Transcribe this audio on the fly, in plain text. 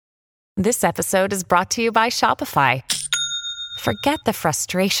This episode is brought to you by Shopify. Forget the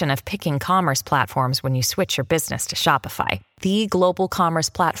frustration of picking commerce platforms when you switch your business to Shopify, the global commerce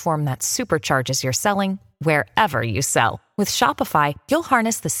platform that supercharges your selling wherever you sell. With Shopify, you'll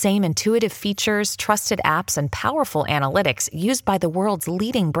harness the same intuitive features, trusted apps, and powerful analytics used by the world's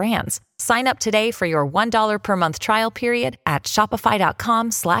leading brands. Sign up today for your $1 per month trial period at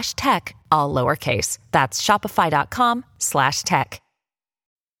shopify.com/tech, all lowercase. That's shopify.com/tech.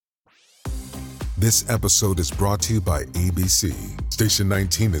 This episode is brought to you by ABC. Station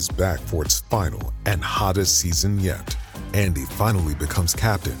 19 is back for its final and hottest season yet. Andy finally becomes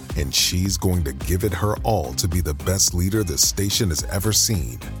captain, and she's going to give it her all to be the best leader the station has ever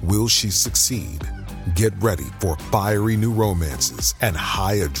seen. Will she succeed? Get ready for fiery new romances and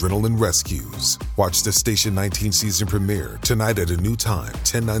high adrenaline rescues. Watch the Station 19 season premiere tonight at a new time,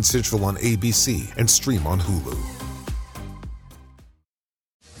 10/9 Central on ABC, and stream on Hulu.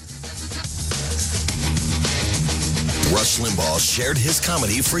 Rush Limbaugh shared his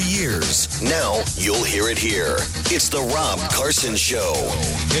comedy for years. Now you'll hear it here. It's the Rob Carson Show.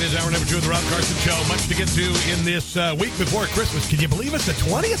 It is hour number 2 of the Rob Carson Show. Much to get to in this week before Christmas. Can you believe it's the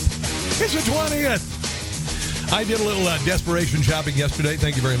 20th? It's the 20th. I did a little desperation shopping yesterday.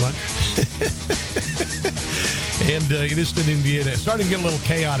 Thank you very much. And in Easton, Indiana, it's starting to get a little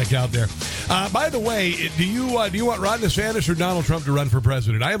chaotic out there. By the way, do you want Ron DeSantis or Donald Trump to run for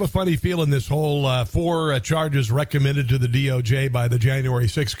president? I have a funny feeling this whole 4 charges recommended to the DOJ by the January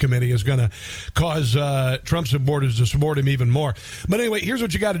 6th committee is going to cause Trump supporters to support him even more. But anyway, here's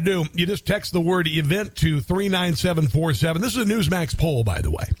what you got to do. You just text the word event to 39747. This is a Newsmax poll, by the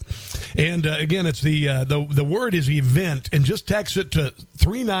way. And again, it's the word is event, and just text it to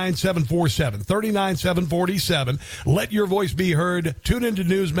 39747, 39747. Let your voice be heard. Tune into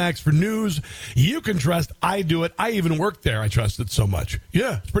Newsmax for news you can trust. I do it. I even work there. I trust it so much.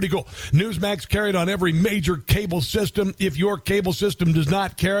 Yeah, it's pretty cool. Newsmax carried on every major cable system. If your cable system does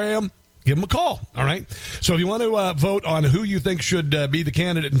not carry them, give them a call, all right? So if you want to vote on who you think should be the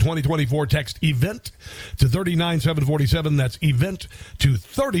candidate in 2024, text EVENT to 39747. That's EVENT to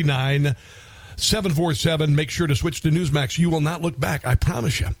 39747. Make sure to switch to Newsmax. You will not look back. I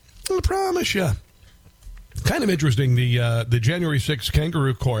promise you. I promise you. Kind of interesting. The January 6th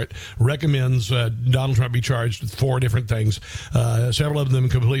Kangaroo Court recommends Donald Trump be charged with 4 different things, several of them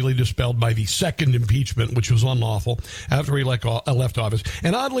completely dispelled by the second impeachment, which was unlawful after he left office.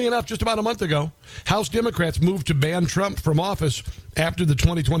 And oddly enough, just about a month ago, House Democrats moved to ban Trump from office after the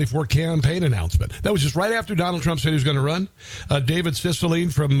 2024 campaign announcement. That was just right after Donald Trump said he was going to run. David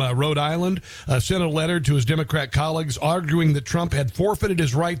Cicilline from Rhode Island sent a letter to his Democrat colleagues arguing that Trump had forfeited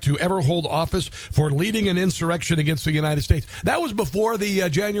his right to ever hold office for leading an insurrection against the United States. That was before the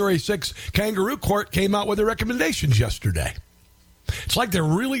January 6th Kangaroo Court came out with their recommendations yesterday. It's like they're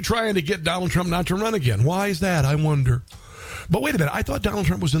really trying to get Donald Trump not to run again. Why is that, I wonder? But wait a minute. I thought Donald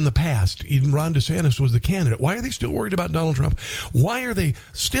Trump was in the past. Even Ron DeSantis was the candidate. Why are they still worried about Donald Trump? Why are they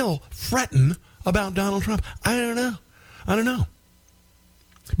still fretting about Donald Trump? I don't know.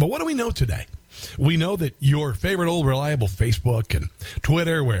 But what do we know today? We know that your favorite old reliable Facebook and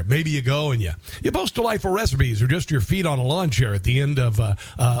Twitter, where maybe you go and you post delightful recipes or just your feet on a lawn chair at the end of,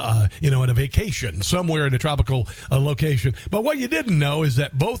 in a vacation somewhere in a tropical location. But what you didn't know is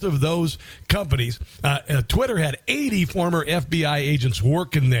that both of those companies, Twitter had 80 former FBI agents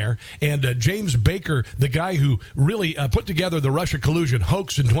working there. And James Baker, the guy who really put together the Russia collusion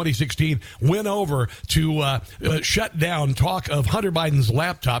hoax in 2016, went over to shut down talk of Hunter Biden's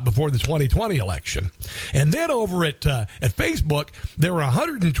laptop before the 2020 election. And then over at Facebook, there were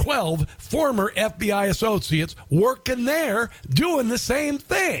 112 former FBI associates working there doing the same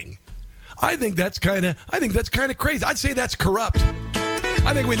thing. I think that's kind of crazy. I'd say that's corrupt.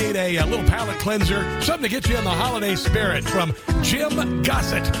 I think we need a little palate cleanser, something to get you in the holiday spirit from Jim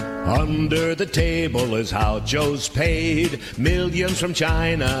Gossett. Under the table is how Joe's paid. Millions from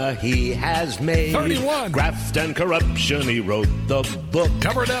China he has made. 31. Graft and corruption, he wrote the book.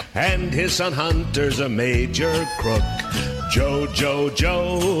 Cover it up. And his son Hunter's a major crook.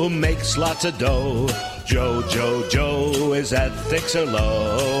 Joe makes lots of dough. Joe, his ethics are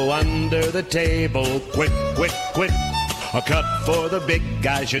low. Under the table, quick. A cut for the big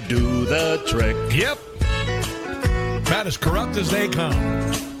guy should do the trick. Yep. About as corrupt as they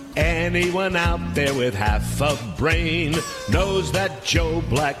come. Anyone out there with half a brain knows that Joe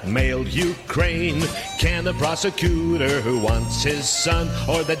blackmailed Ukraine. Can the prosecutor who wants his son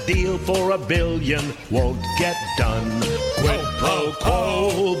or the deal for $1 billion won't get done? Quid pro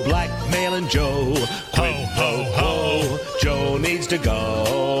quo, blackmailing Joe. Quid pro quo, Joe needs to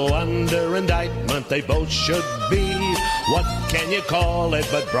go under indictment. They both should be. What can you call it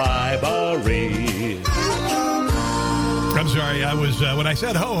but bribery? I'm sorry, I was, when I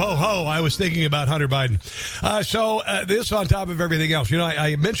said ho, ho, ho, I was thinking about Hunter Biden. So this on top of everything else. You know,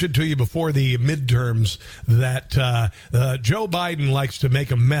 I mentioned to you before the midterms that Joe Biden likes to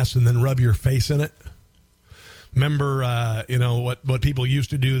make a mess and then rub your face in it. Remember, what people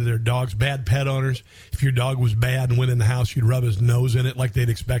used to do to their dogs, bad pet owners? If your dog was bad and went in the house, you'd rub his nose in it like they'd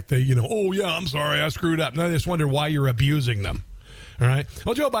expect oh, yeah, I'm sorry, I screwed up. And I just wonder why you're abusing them. All right.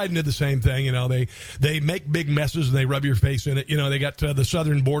 Well, Joe Biden did the same thing. They make big messes and they rub your face in it. They got the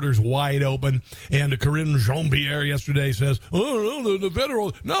southern borders wide open. And Karine Jean-Pierre yesterday says, "Oh no, the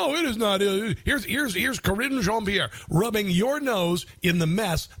federal. No, it is not. Here's Karine Jean-Pierre rubbing your nose in the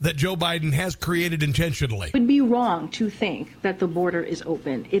mess that Joe Biden has created intentionally." It would be wrong to think that the border is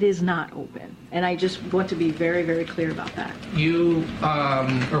open. It is not open, and I just want to be very, very clear about that.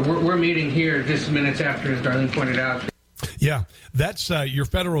 We're meeting here just minutes after, as Darlene pointed out. Yeah, that's your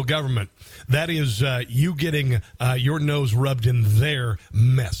federal government. That is you getting your nose rubbed in their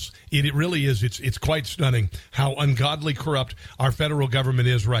mess. It really is. It's quite stunning how ungodly corrupt our federal government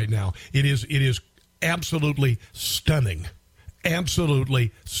is right now. It is absolutely stunning.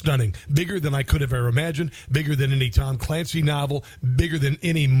 Absolutely stunning. Bigger than I could have ever imagined. Bigger than any Tom Clancy novel. Bigger than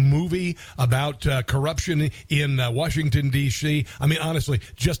any movie about corruption in Washington, D.C. I mean, honestly,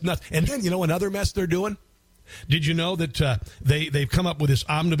 just nuts. And then, another mess they're doing? Did you know that they've come up with this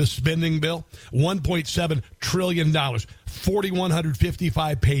omnibus spending bill? $1.7 trillion,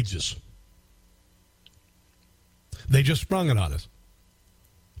 4,155 pages. They just sprung it on us.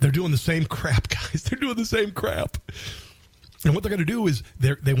 They're doing the same crap, guys. They're doing the same crap. And what they're going to do is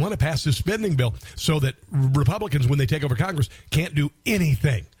they want to pass this spending bill so that Republicans, when they take over Congress, can't do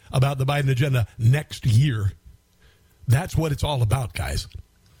anything about the Biden agenda next year. That's what it's all about, guys.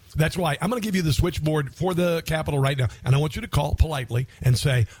 That's why I'm going to give you the switchboard for the Capitol right now, and I want you to call politely and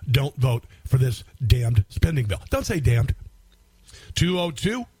say, don't vote for this damned spending bill. Don't say damned.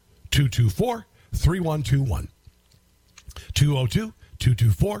 202-224-3121.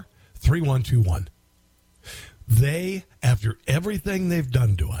 202-224-3121. They, after everything they've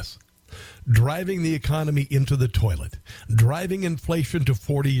done to us, driving the economy into the toilet, driving inflation to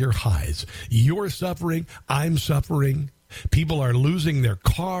 40-year highs, you're suffering, I'm suffering. People are losing their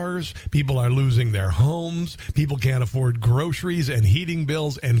cars. People are losing their homes. People can't afford groceries and heating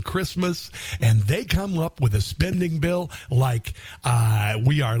bills and Christmas. And they come up with a spending bill like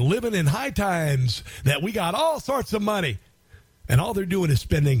we are living in high times, that we got all sorts of money. And all they're doing is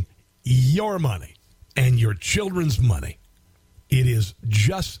spending your money and your children's money. It is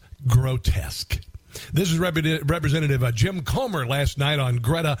just grotesque. This is Representative Jim Comer last night on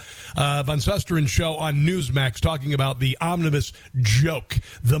Greta Van Susteren show on Newsmax, talking about the omnibus joke,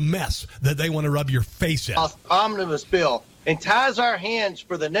 the mess that they want to rub your face in. Omnibus bill and ties our hands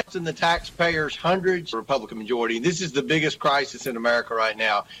for the next and the taxpayers hundreds. Republican majority. This is the biggest crisis in America right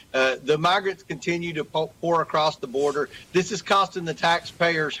now. The migrants continue to pour across the border. This is costing the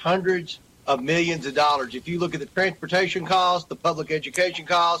taxpayers hundreds of millions of dollars. If you look at the transportation costs, the public education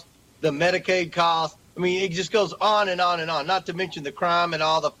costs, the Medicaid costs. I mean, it just goes on and on and on, not to mention the crime and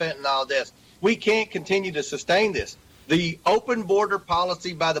all the fentanyl deaths. We can't continue to sustain this. The open border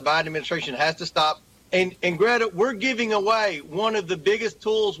policy by the Biden administration has to stop. And Greta, we're giving away one of the biggest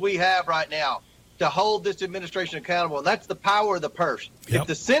tools we have right now to hold this administration accountable, and that's the power of the purse. Yep. If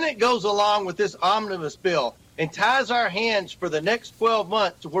the Senate goes along with this omnibus bill and ties our hands for the next 12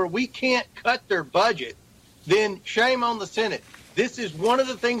 months where we can't cut their budget, then shame on the Senate. This is one of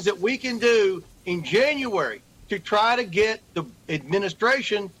the things that we can do in January to try to get the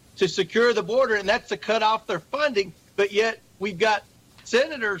administration to secure the border, and that's to cut off their funding. But yet we've got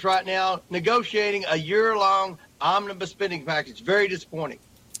senators right now negotiating a year-long omnibus spending package. Very disappointing.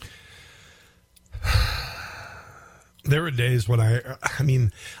 There are days when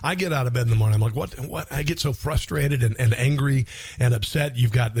I get out of bed in the morning. I'm like, what? I get so frustrated and angry and upset.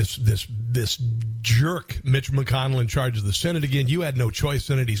 You've got this jerk, Mitch McConnell, in charge of the Senate again. You had no choice,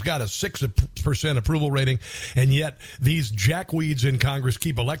 Senate. He's got a 6% approval rating, and yet these jackweeds in Congress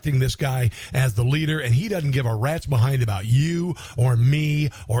keep electing this guy as the leader, and he doesn't give a rat's behind about you or me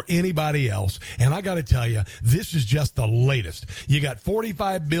or anybody else. And I got to tell you, this is just the latest. You got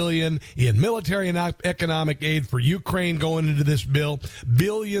 $45 billion in military and economic aid for Ukraine Ukraine going into this bill.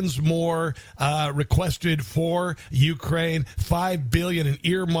 Billions more requested for Ukraine. $5 billion in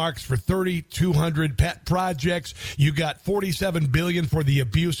earmarks for 3,200 pet projects. You got $47 billion for the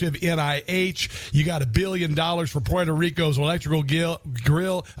abusive NIH. You got $1 billion for Puerto Rico's electrical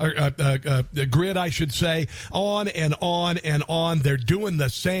grid, I should say. On and on and on. They're doing the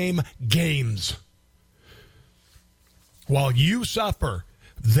same games. While you suffer,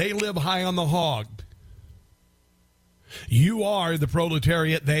 they live high on the hog. You are the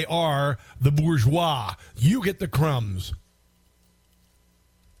proletariat. They are the bourgeois. You get the crumbs.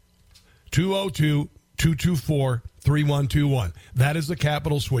 202-224-3121. That is the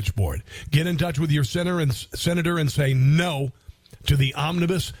Capitol switchboard. Get in touch with your senator and say no to the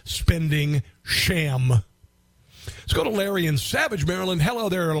omnibus spending sham. Let's go to Larry in Savage, Maryland. Hello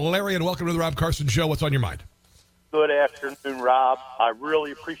there, Larry, and welcome to the Rob Carson Show. What's on your mind? Good afternoon, Rob. I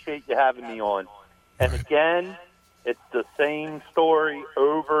really appreciate you having me on. And again, it's the same story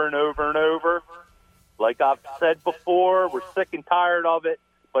over and over and over. Like I've said before, we're sick and tired of it,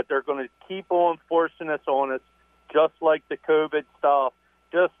 but they're going to keep on forcing this on us, just like the COVID stuff,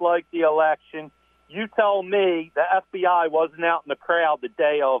 just like the election. You tell me the FBI wasn't out in the crowd the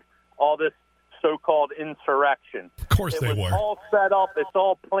day of all this so-called insurrection. Of course they were. It was all set up. It's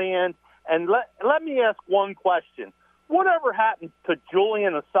all planned. And let me ask one question. Whatever happened to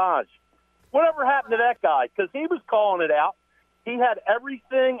Julian Assange? Whatever happened to that guy? Because he was calling it out. He had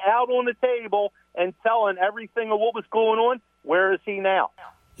everything out on the table and telling everything of what was going on. Where is he now?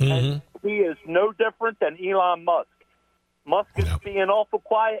 Mm-hmm. And he is no different than Elon Musk. Musk is being awful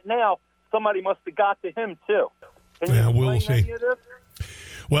quiet now. Somebody must have got to him, too. We'll see.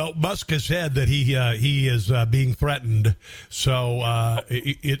 Well, Musk has said that he is being threatened, so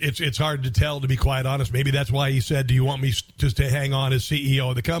it's hard to tell, to be quite honest. Maybe that's why he said, do you want me just to hang on as CEO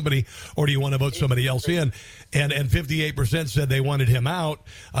of the company, or do you want to vote somebody else in? And 58% said they wanted him out.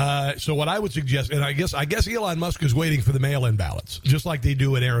 So what I would suggest, and I guess Elon Musk is waiting for the mail-in ballots, just like they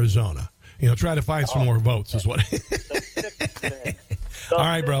do in Arizona. You know, try to find some more votes is what. All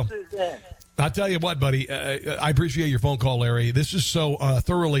right, bro. I'll tell you what, buddy, I appreciate your phone call, Larry. This is so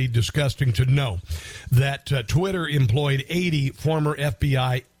thoroughly disgusting to know that Twitter employed 80 former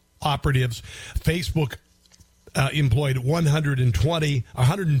FBI operatives. Facebook employed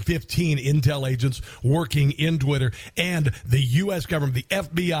 115 intel agents working in Twitter, and the U.S. government, the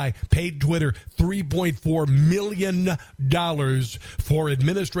FBI, paid Twitter $3.4 million for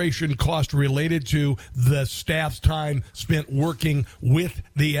administration costs related to the staff's time spent working with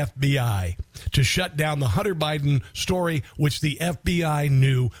the FBI to shut down the Hunter Biden story, which the FBI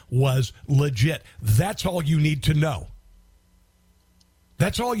knew was legit. That's all you need to know.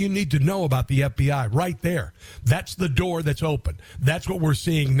 That's all you need to know about the FBI right there. That's the door that's open. That's what we're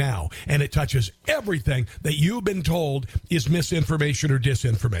seeing now. And it touches everything that you've been told is misinformation or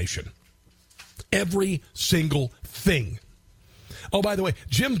disinformation. Every single thing. Oh, by the way,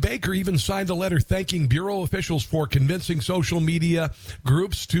 Jim Baker even signed a letter thanking Bureau officials for convincing social media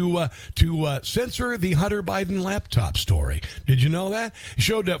groups to censor the Hunter Biden laptop story. Did you know that? It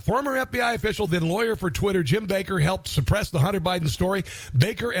showed that former FBI official, then lawyer for Twitter, Jim Baker, helped suppress the Hunter Biden story.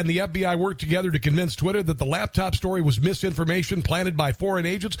 Baker and the FBI worked together to convince Twitter that the laptop story was misinformation planted by foreign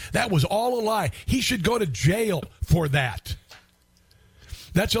agents. That was all a lie. He should go to jail for that.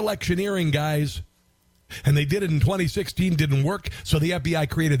 That's electioneering, guys. And they did it in 2016, didn't work, so the FBI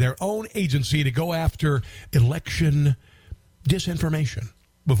created their own agency to go after election disinformation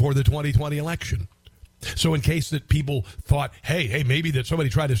before the 2020 election. So in case that people thought, hey, maybe that somebody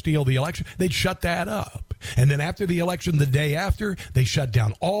tried to steal the election, they'd shut that up. And then after the election, the day after, they shut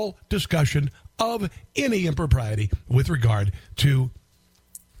down all discussion of any impropriety with regard to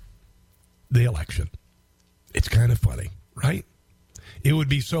the election. It's kind of funny, right? It would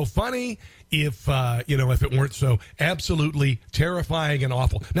be so funny if it weren't so absolutely terrifying and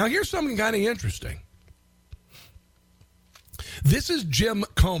awful. Now, here's something kind of interesting. This is Jim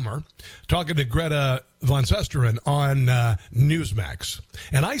Comer talking to Greta Von Susteren on Newsmax.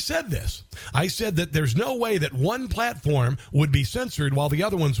 And I said this. I said that there's no way that one platform would be censored while the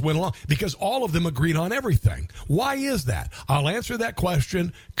other ones went along, because all of them agreed on everything. Why is that? I'll answer that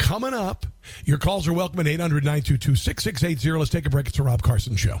question coming up. Your calls are welcome at 800-922-6680. Let's take a break. It's the Rob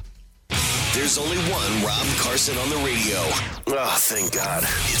Carson Show. There's only one Rob Carson on the radio. Oh, thank God.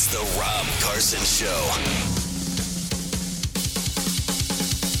 It's the Rob Carson Show.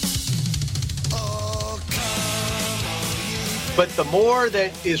 But the more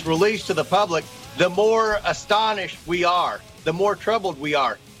that is released to the public, the more astonished we are, the more troubled we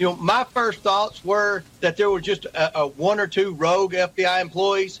are. You know, my first thoughts were that there were just one or two rogue FBI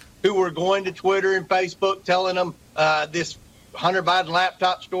employees who were going to Twitter and Facebook telling them, this Hunter Biden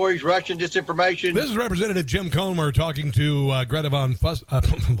laptop stories, Russian disinformation. This is Representative Jim Comer talking to Greta von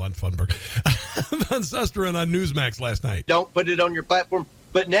Funberg, von Susteren on Newsmax last night. Don't put it on your platform.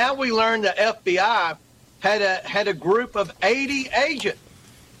 But now we learned the FBI had a group of 80 agents.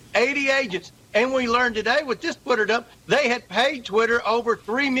 80 agents. And we learned today with this Twitter dump, they had paid Twitter over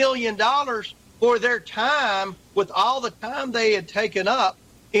 $3 million for their time, with all the time they had taken up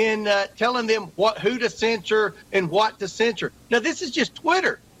in telling them who to censor and what to censor. Now, this is just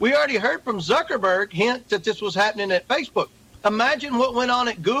Twitter. We already heard from Zuckerberg hint that this was happening at Facebook. Imagine what went on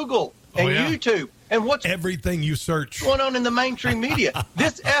at Google and YouTube and what's everything you search going on in the mainstream media.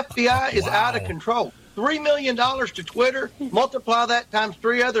 This FBI is out of control. $3 million to Twitter, multiply that times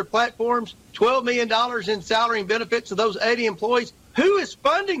 3 other platforms, $12 million in salary and benefits to those 80 employees. Who is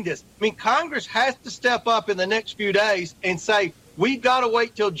funding this? I mean, Congress has to step up in the next few days and say, we've got to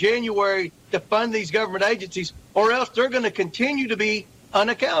wait till January to fund these government agencies, or else they're going to continue to be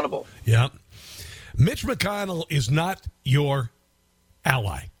unaccountable. Yeah. Mitch McConnell is not your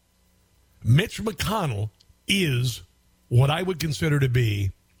ally. Mitch McConnell is what I would consider to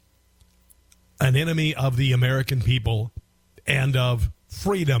be an enemy of the American people and of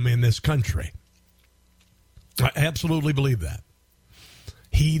freedom in this country. I absolutely believe that.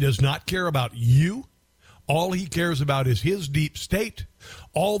 He does not care about you. All he cares about is his deep state.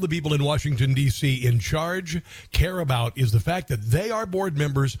 All the people in Washington, D.C. in charge care about is the fact that they are board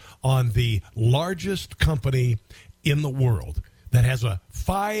members on the largest company in the world that has a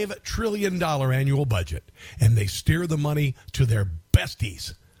 $5 trillion annual budget, and they steer the money to their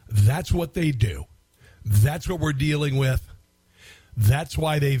besties. That's what they do. That's what we're dealing with. That's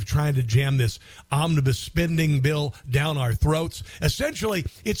why they've tried to jam this omnibus spending bill down our throats. Essentially,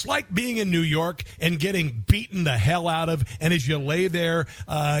 it's like being in New York and getting beaten the hell out of, and as you lay there,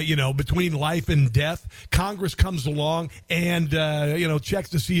 between life and death, Congress comes along and, checks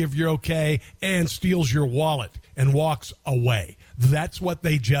to see if you're okay and steals your wallet and walks away. That's what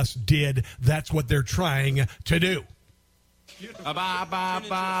they just did. That's what they're trying to do.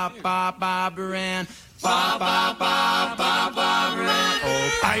 I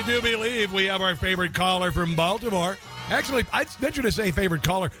do believe we have our favorite caller from Baltimore. Actually, I venture to say favorite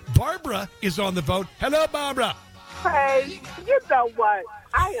caller. Barbara is on the phone. Hello, Barbara. Hey, you know what?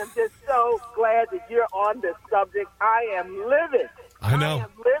 I am just so glad that you're on this subject. I am livid. I know. I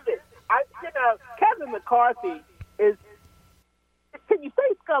am livid. Kevin McCarthy is, can you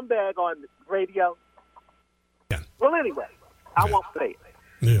say scumbag on the radio? Yeah. Well, anyway, I won't say it.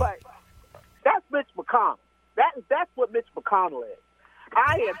 Yeah. But that's Mitch McConnell. That's what Mitch McConnell is.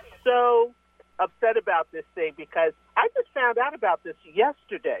 I am so upset about this thing because I just found out about this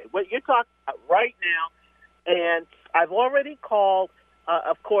yesterday. What you're talking about right now, and I've already called.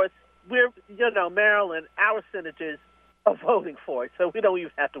 Of course, we're Maryland. Our senators are voting for it, so we don't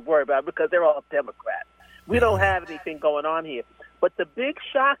even have to worry about it because they're all Democrats. We don't have anything going on here. But the big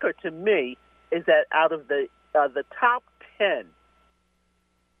shocker to me is that out of the top 10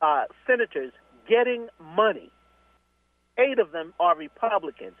 senators getting money, 8 of them are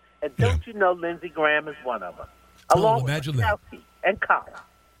Republicans. And don't you know Lindsey Graham is one of them? Along with Kelsey and Kyle.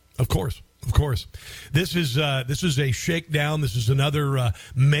 Of course. Of course. This is a shakedown. This is another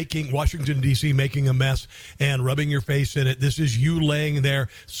making Washington, D.C. making a mess and rubbing your face in it. This is you laying there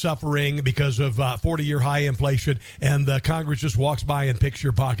suffering because of 40-year high inflation, and Congress just walks by and picks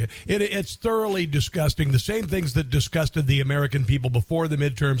your pocket. It's thoroughly disgusting. The same things that disgusted the American people before the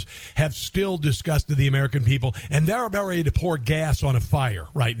midterms have still disgusted the American people, and they're about ready to pour gas on a fire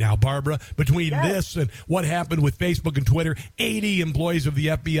right now, Barbara. Between this and what happened with Facebook and Twitter, 80 employees of the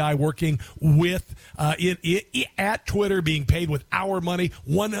FBI working with at Twitter being paid with our money,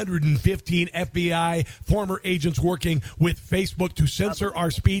 115 FBI former agents working with Facebook to censor our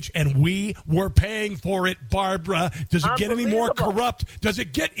speech, and we were paying for it, Barbara. Does it get any more corrupt? Does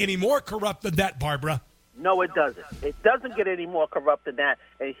it get any more corrupt than that, Barbara? No, it doesn't. It doesn't get any more corrupt than that.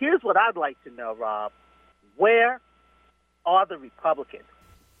 And here's what I'd like to know, Rob. Where are the Republicans?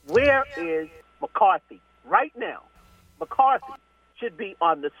 Where is McCarthy? Right now, McCarthy should be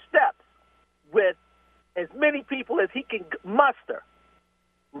on the steps with as many people as he can muster.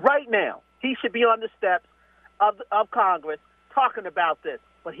 Right now, he should be on the steps of Congress talking about this,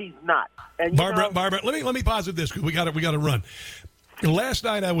 but he's not. And Barbara, let me posit this because we got to run. Last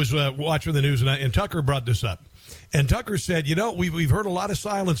night I was watching the news and Tucker brought this up. And Tucker said, we've heard a lot of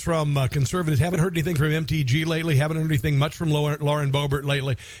silence from conservatives. Haven't heard anything from MTG lately. Haven't heard anything much from Lauren Boebert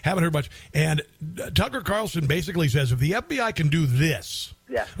lately. Haven't heard much. And Tucker Carlson basically says if the FBI can do this,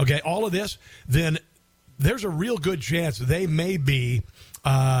 all of this, then there's a real good chance they may be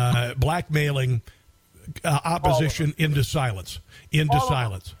blackmailing opposition into silence?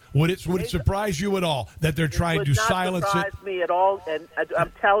 Would it surprise you at all that they're trying to silence it? It would not surprise me at all, and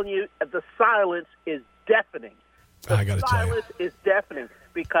I'm telling you, the silence is deafening. I got to tell you. Silence is deafening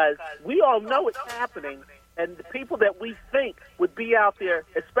because we all know it's happening, and the people that we think would be out there,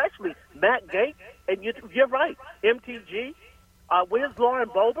 especially Matt Gaetz, and you're right, MTG, where's Lauren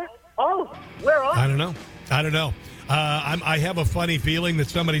Boebert? All of them. Where are they? I don't know. I have a funny feeling that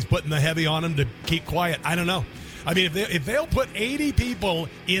somebody's putting the heavy on them to keep quiet. I don't know. I mean, if they'll put 80 people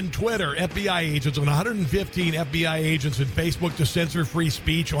in Twitter, FBI agents, and 115 FBI agents in Facebook to censor free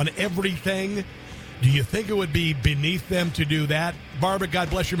speech on everything, do you think it would be beneath them to do that? Barbara, God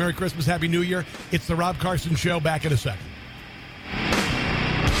bless you. Merry Christmas. Happy New Year. It's the Rob Carson Show. Back in a second.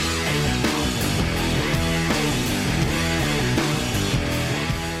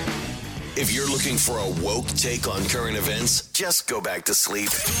 If you're looking for a woke take on current events, just go back to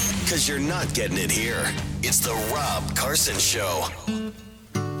sleep, because you're not getting it here. It's the Rob Carson Show.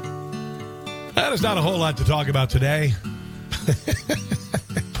 There's not a whole lot to talk about today.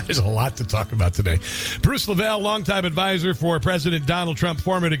 There's a lot to talk about today. Bruce Lavelle, longtime advisor for President Donald Trump,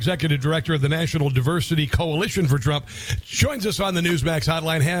 former executive director of the National Diversity Coalition for Trump, joins us on the Newsmax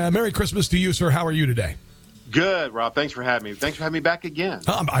hotline. Merry Christmas to you, sir. How are you today? Good, Rob. Thanks for having me. Thanks for having me back again.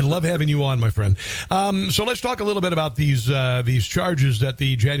 I love having you on, my friend. So let's talk a little bit about these charges that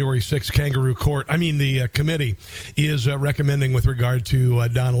the January 6th the committee is recommending with regard to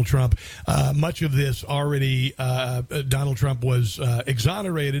Donald Trump. Much of this already, Donald Trump was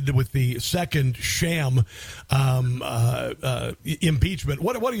exonerated with the second sham impeachment.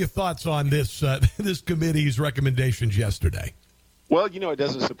 What are your thoughts on this this committee's recommendations yesterday? Well, it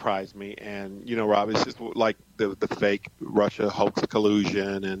doesn't surprise me. And, Rob, it's just like the fake Russia hoax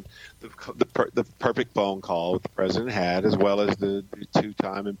collusion and the perfect phone call that the president had, as well as the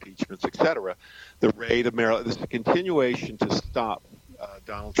two-time impeachments, et cetera. The raid of Maryland, this is a continuation to stop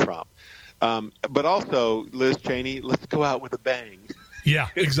Donald Trump. But also, Liz Cheney, let's go out with a bang. Yeah,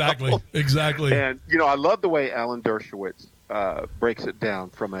 exactly. Exactly. And, I love the way Alan Dershowitz breaks it down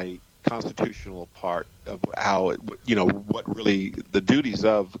from a constitutional part of how what really the duties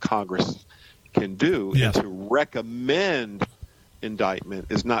of Congress can do. Yes. And to recommend indictment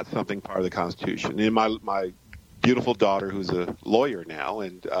is not something part of the Constitution. And my beautiful daughter, who's a lawyer now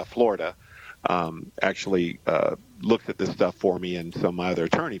in Florida, actually looked at this stuff for me, and some of my other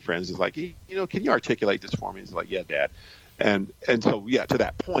attorney friends is like, can you articulate this for me? He's like, yeah, Dad. And so, yeah, to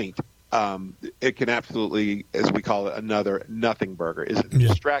that point, it can absolutely, as we call it, another nothing burger. Is it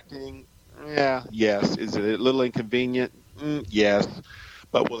distracting? Yeah, yes. Is it a little inconvenient? Yes.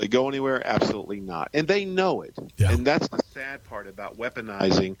 But will it go anywhere? Absolutely not. And they know it. Yeah. And that's the sad part about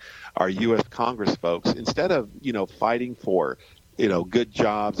weaponizing our U.S. Congress folks. Instead of, fighting for, good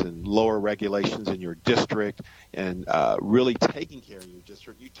jobs and lower regulations in your district and really taking care of your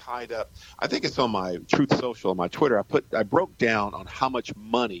district, you tied up. I think it's on my Truth Social, on my Twitter. I broke down on how much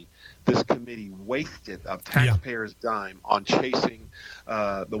money this committee wasted of taxpayers' dime on chasing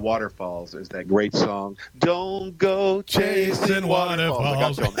the waterfalls. There's that great song, "Don't Go Chasing Waterfalls." I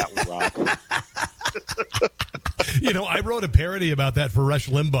got you on that one, Rob. I wrote a parody about that for Rush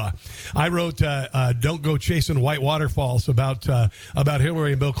Limbaugh. I wrote "Don't Go Chasing White Waterfalls" about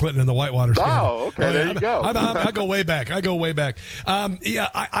Hillary and Bill Clinton and the Whitewater scandal. Oh, okay, there you go. I go way back. I got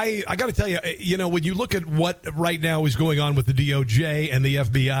to tell you, when you look at what right now is going on with the DOJ and the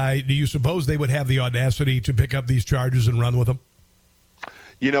FBI, do you suppose they would have the audacity to pick up these charges and run with them?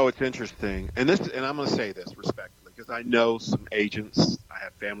 It's interesting, and I'm going to say this respectfully because I know some agents. I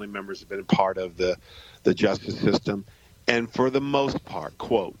have family members who have been part of the justice system, and for the most part,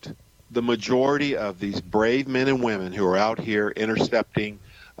 quote, the majority of these brave men and women who are out here intercepting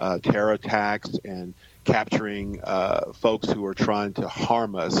terror attacks and capturing folks who are trying to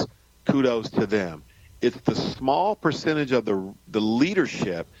harm us, kudos to them. It's the small percentage of the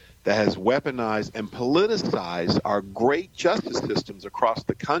leadership that has weaponized and politicized our great justice systems across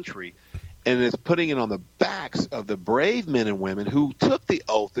the country, and is putting it on the backs of the brave men and women who took the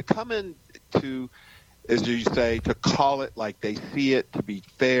oath to come in to, as you say, to call it like they see it, to be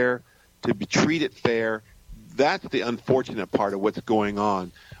fair, to be treated fair. That's the unfortunate part of what's going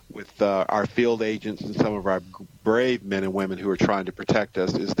on with our field agents and some of our brave men and women who are trying to protect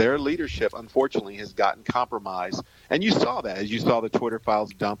us, is their leadership, unfortunately, has gotten compromised. And you saw that as you saw the Twitter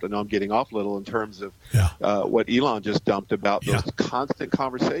files dumped. I know I'm getting off a little in terms of what Elon just dumped about those constant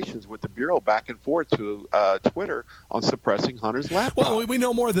conversations with the Bureau back and forth to Twitter on suppressing Hunter's laptop. Well, we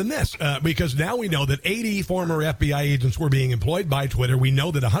know more than this because now we know that 80 former FBI agents were being employed by Twitter. We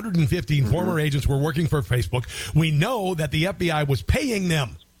know that 115 former agents were working for Facebook. We know that the FBI was paying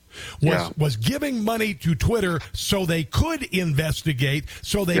them was giving money to Twitter so they could investigate,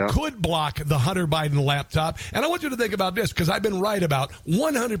 so they could block the Hunter Biden laptop. And I want you to think about this, because I've been right about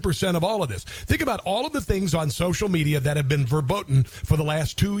 100% of all of this. Think about all of the things on social media that have been verboten for the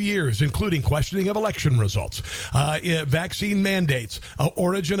last 2 years, including questioning of election results, vaccine mandates,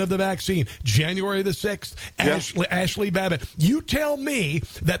 origin of the vaccine, January the 6th, Ashley Babbitt. You tell me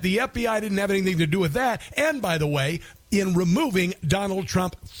that the FBI didn't have anything to do with that. And by the way, in removing Donald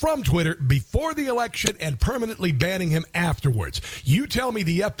Trump from Twitter before the election and permanently banning him afterwards. You tell me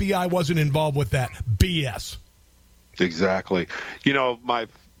the FBI wasn't involved with that. BS. Exactly. You know, my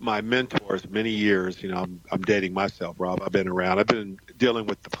mentors, many years, you know, I'm dating myself, Rob. I've been around. I've been dealing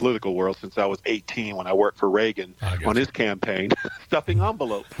with the political world since I was 18 when I worked for Reagan on his campaign, stuffing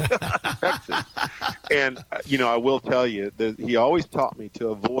envelopes in Texas. And, you know, I will tell you that he always taught me to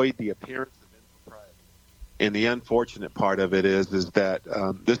avoid the appearance. And the unfortunate part of it is that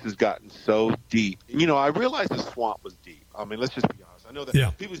this has gotten so deep. You know, I realized the swamp was deep. I mean, let's just be honest. I know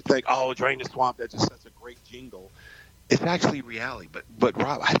that people think, "Oh, drain the swamp." That's just such a great jingle. It's actually reality. But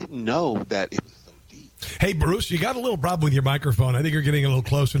Rob, I didn't know that it was so deep. Hey, Bruce, you got a little problem with your microphone. I think you're getting a little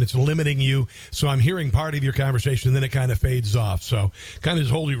close, and it's limiting you. So I'm hearing part of your conversation, and then it kind of fades off. So kind of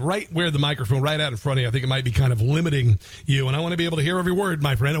just hold you right where the microphone, right out in front of you. I think it might be kind of limiting you, and I want to be able to hear every word,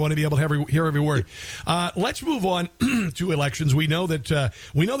 my friend. I want to be able to hear every word. Let's move on to elections. We know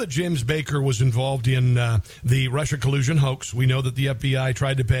that James Baker was involved in the Russia collusion hoax. We know that the FBI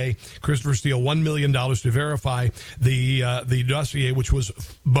tried to pay Christopher Steele $1 million to verify the dossier, which was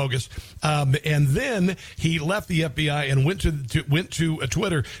bogus, and then he left the FBI and went to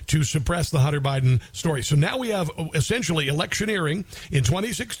Twitter to suppress the Hunter Biden story. So now we have essentially electioneering in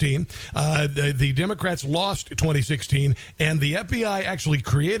 2016. The Democrats lost 2016, and the FBI actually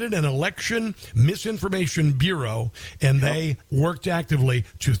created an election misinformation bureau, and they worked actively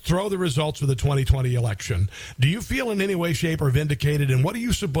to throw the results of the 2020 election. Do you feel in any way, shape, or vindicated, and what do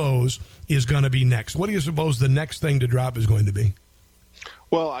you suppose is going to be next? What do you suppose the next thing to drop is going to be?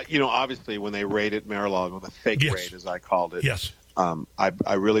 Well, you know, obviously when they raided Mar-a-Lago, the fake raid, as I called it,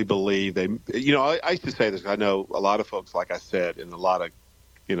 I really believe they, you know, I used to say this. I know a lot of folks, like I said, in a lot of,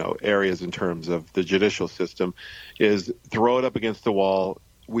 you know, areas in terms of the judicial system, is throw it up against the wall.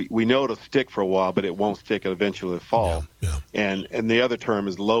 We know it'll stick for a while, but it won't stick and eventually fall. And the other term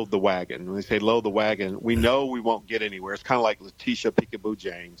is load the wagon. When they say load the wagon, we know we won't get anywhere. It's kind of like Letitia Peekaboo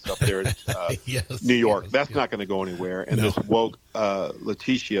James up there in New York. That's not going to go anywhere. And this woke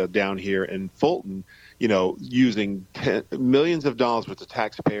Letitia down here in Fulton, you know, using millions of dollars worth of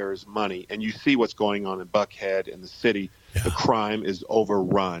taxpayers' money. And you see what's going on in Buckhead and the city. The crime is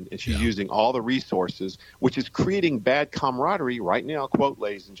overrun, and she's using all the resources, which is creating bad camaraderie right now, quote,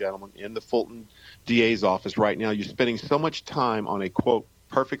 ladies and gentlemen, in the Fulton DA's office right now. You're spending so much time on a, quote,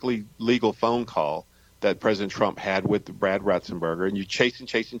 perfectly legal phone call that President Trump had with Brad Ratzenberger, and you chasing,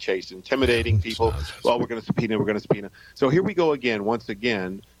 intimidating people. Well, we're going to subpoena. So here we go again, once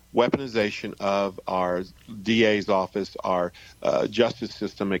again, weaponization of our DA's office, our justice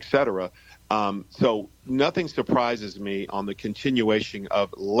system, et cetera. So nothing surprises me on the continuation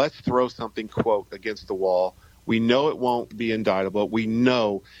of let's throw something, quote, against the wall. We know it won't be indictable. We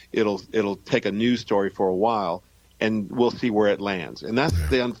know it'll take a news story for a while, and we'll see where it lands. And that's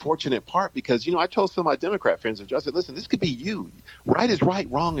the unfortunate part because, you know, I told some of my Democrat friends, I said, listen, this could be you. Right is right,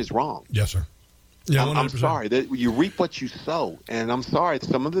 wrong is wrong. Yes, sir. Yeah, I'm sorry that you reap what you sow, and I'm sorry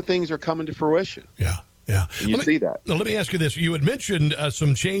some of the things are coming to fruition. Yeah. And you see that. Let me ask you this. You had mentioned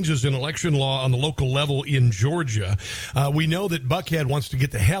some changes in election law on the local level in Georgia. We know that Buckhead wants to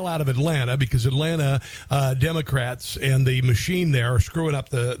get the hell out of Atlanta because Atlanta Democrats and the machine there are screwing up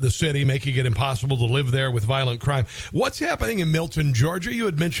the city, making it impossible to live there with violent crime. What's happening in Milton, Georgia? You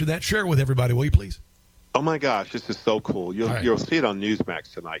had mentioned that. Share it with everybody, will you please? Oh, my gosh, this is so cool. You'll see it on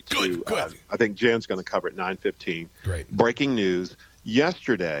Newsmax tonight, too. Good. I think Jen's going to cover it 9:15. Great. Breaking news.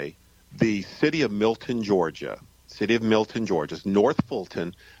 Yesterday, the city of Milton, Georgia, North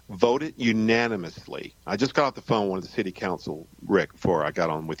Fulton, voted unanimously. I just got off the phone with one of the city council, Rick, before I got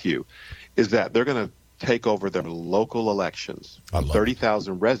on with you, is that they're going to take over their local elections of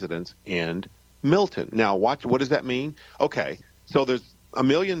 30,000 residents in Milton. Now, what does that mean? Okay, so there's 1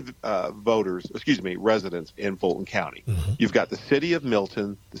 million residents in Fulton County. Mm-hmm. You've got the city of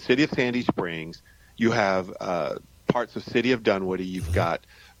Milton, the city of Sandy Springs. You have parts of the city of Dunwoody. You've got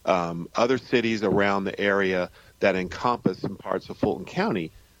other cities around the area that encompass some parts of Fulton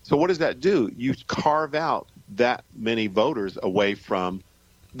County. So what does that do? You carve out that many voters away from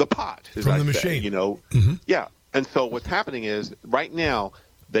the pot, from the machine. You know, yeah. And so what's happening is right now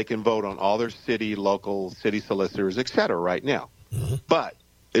they can vote on all their local city solicitors, et cetera, right now. Mm-hmm. But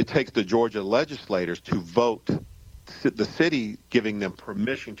it takes the Georgia legislators to vote, the city giving them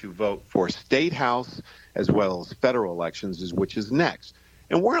permission to vote for state house as well as federal elections, which is next.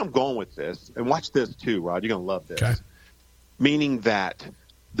 And where I'm going with this, and watch this too, Rod, you're going to love this. Okay. Meaning that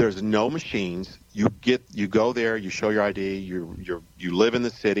there's no machines. You go there, you show your ID, you live in the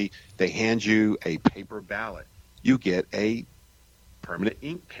city. They hand you a paper ballot. You get a permanent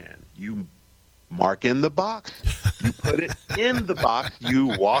ink pen. You mark in the box. You put it in the box. You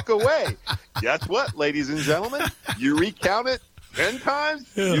walk away. Guess what, ladies and gentlemen? You recount it 10 times,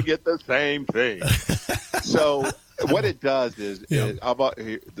 you get the same thing. So what it does is,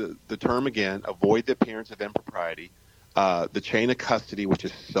 the term again, avoid the appearance of impropriety. The chain of custody, which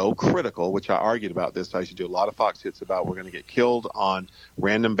is so critical, which I argued about this. I used to do a lot of Fox hits about we're going to get killed on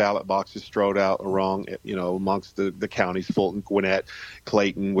random ballot boxes strode out wrong, amongst the counties, Fulton, Gwinnett,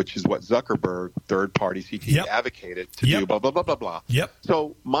 Clayton, which is what Zuckerberg, third-party CT, advocated to do, blah, blah, blah, blah, blah. Yep.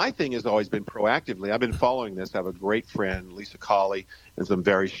 So my thing has always been proactively. I've been following this. I have a great friend, Lisa Colley, and some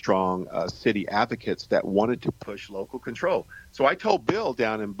very strong city advocates that wanted to push local control. So I told Bill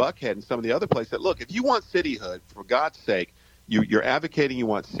down in Buckhead and some of the other places that, look, if you want cityhood, for God's sake, you're advocating, you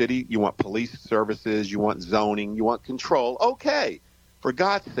want city, you want police services, you want zoning, you want control. Okay. For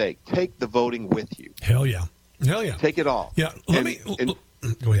God's sake, take the voting with you. Hell yeah. Hell yeah. Take it all. Yeah.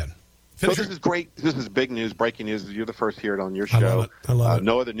 Go ahead. So this is great. This is big news, breaking news. You're the first to hear it on your show. I love it.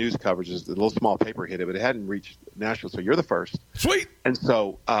 No other news coverage. Just a little small paper hit it, but it hadn't reached Nashville, so you're the first. Sweet. And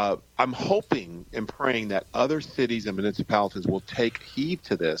so I'm hoping and praying that other cities and municipalities will take heed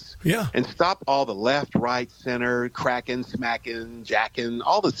to this and stop all the left, right, center, cracking, smacking, jacking,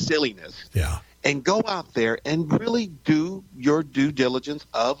 all the silliness. Yeah. And go out there and really do your due diligence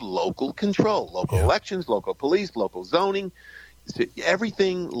of local control, local elections, local police, local zoning.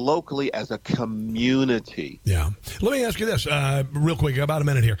 Everything locally as a community. Yeah. Let me ask you this real quick, about a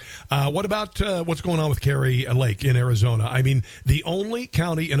minute here. What about what's going on with Carrie Lake in Arizona? I mean, the only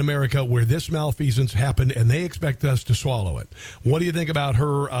county in America where this malfeasance happened, and they expect us to swallow it. What do you think about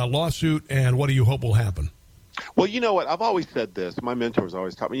her lawsuit, and what do you hope will happen? Well, you know what? I've always said this. My mentors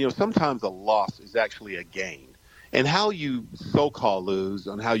always taught me, sometimes a loss is actually a gain. And how you so-called lose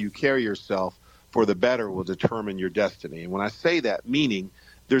and how you carry yourself for the better will determine your destiny. And when I say that, meaning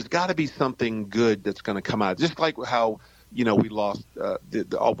there's got to be something good that's going to come out. Just like how, we lost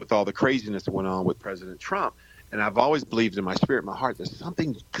with all the craziness that went on with President Trump. And I've always believed in my spirit, my heart, there's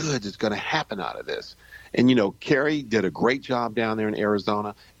something good that's going to happen out of this. And, Carrie did a great job down there in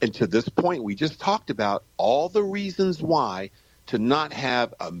Arizona. And to this point, we just talked about all the reasons why to not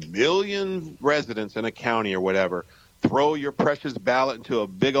have 1 million residents in a county or whatever throw your precious ballot into a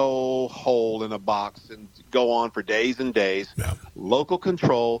big old hole in a box and go on for days and days. Yeah. Local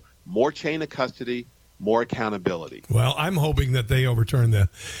control, more chain of custody, more accountability. Well, I'm hoping that they overturn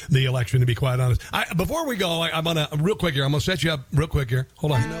the election, to be quite honest. Before we go, I'm going to, real quick here, I'm going to set you up real quick here.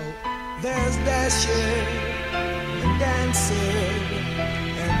 Hold on. There's Dasher and Dancer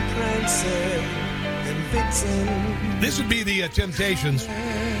and Prancer and Vixen. This would be the Temptations,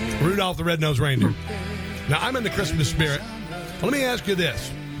 Rudolph the Red-Nosed Reindeer. Now, I'm in the Christmas spirit. Let me ask you this.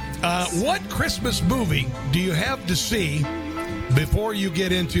 What Christmas movie do you have to see before you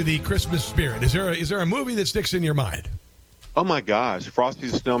get into the Christmas spirit? Is there a movie that sticks in your mind? Oh, my gosh. Frosty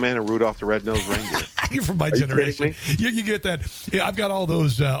the Snowman and Rudolph the Red-Nosed Reindeer. You're from my generation. You get that. Yeah, I've got all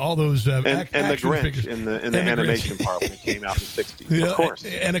those and the Grinch figures. in the animation part when it came out in the 60s. Yeah, of course.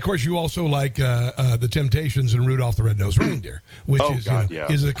 And, of course, you also like the Temptations and Rudolph the Red-Nosed Reindeer, which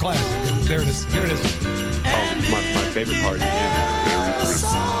is a classic. There it is. Here it is. My favorite part is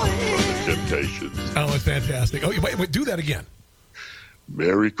the Temptations. Oh, it's fantastic. Oh, wait, do that again.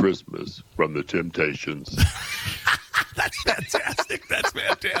 Merry Christmas from the Temptations. That's fantastic. That's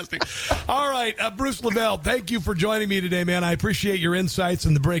fantastic. All right, Bruce Lavelle, thank you for joining me today, man. I appreciate your insights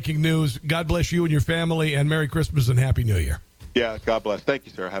and the breaking news. God bless you and your family, and Merry Christmas and Happy New Year. Yeah, God bless. Thank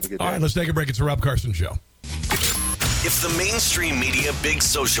you, sir. Have a good day. All right, let's take a break. It's the Rob Carson Show. If the mainstream media, big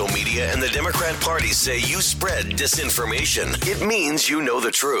social media, and the Democrat Party say you spread disinformation, it means you know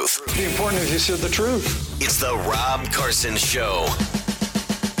the truth. The important is you said the truth. It's the Rob Carson Show.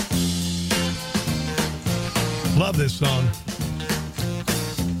 Love this song.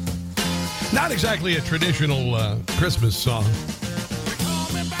 Not exactly a traditional Christmas song.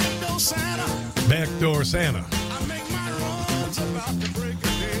 Backdoor Santa.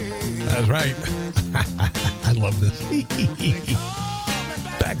 That's right. I love this.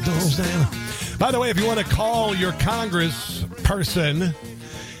 Backdoor Santa. By the way, if you want to call your Congress person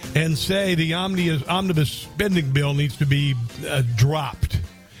and say the omnibus spending bill needs to be dropped,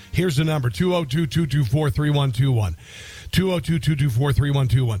 here's the number, 202-224-3121.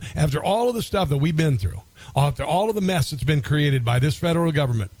 202-224-3121. After all of the stuff that we've been through, after all of the mess that's been created by this federal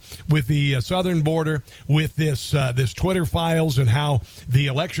government with the southern border, with this Twitter files and how the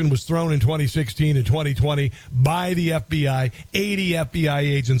election was thrown in 2016 and 2020 by the FBI, 80 FBI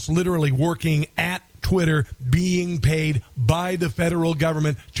agents literally working at Twitter, being paid by the federal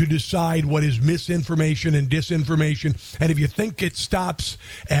government to decide what is misinformation and disinformation. And if you think it stops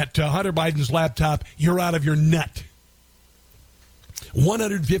at Hunter Biden's laptop, you're out of your nut.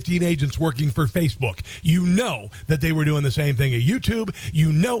 115 agents working for Facebook. You know that they were doing the same thing at YouTube.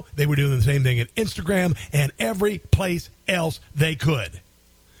 You know they were doing the same thing at Instagram and every place else they could.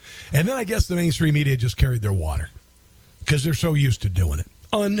 And then I guess the mainstream media just carried their water because they're so used to doing it.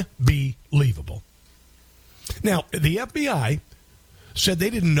 Unbelievable. Now, the FBI said they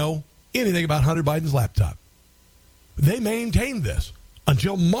didn't know anything about Hunter Biden's laptop. They maintained this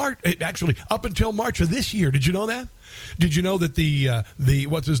until March, actually up until March of this year. Did you know that? Did you know that the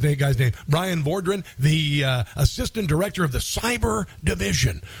what's his name, guy's name? Brian Vordran, the assistant director of the cyber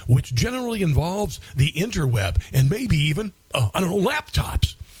division, which generally involves the interweb and maybe even,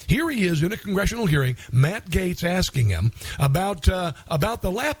 laptops. Here he is in a congressional hearing, Matt Gaetz asking him about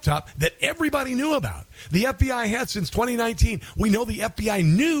the laptop that everybody knew about. The FBI had since 2019. We know the FBI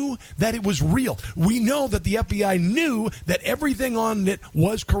knew that it was real. We know that the FBI knew that everything on it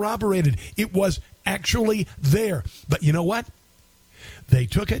was corroborated. It was actually there. But you know what? They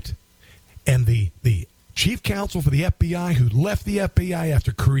took it, and the chief counsel for the FBI, who left the FBI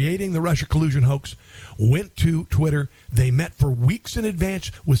after creating the Russia collusion hoax, went to Twitter. They met for weeks in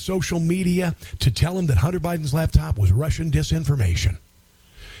advance with social media to tell him that Hunter Biden's laptop was Russian disinformation.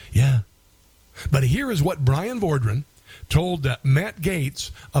 Yeah. But here is what Brian Vordran told Matt Gaetz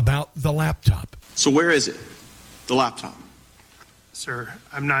about the laptop. So where is it, the laptop? Sir,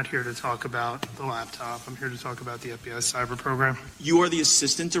 I'm not here to talk about the laptop. I'm here to talk about the FBI cyber program. You are the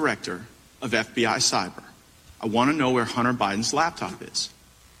assistant director of FBI cyber. I want to know where Hunter Biden's laptop is.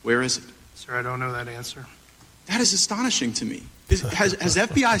 Where is it? Sir, I don't know that answer. That is astonishing to me. Has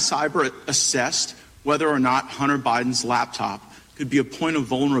FBI cyber assessed whether or not Hunter Biden's laptop could be a point of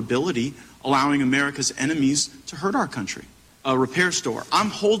vulnerability, allowing America's enemies to hurt our country? A repair store. I'm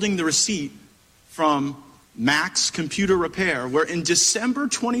holding the receipt from Max Computer Repair, where in December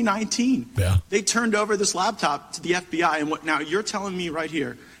 2019, they turned over this laptop to the FBI. And what now you're telling me right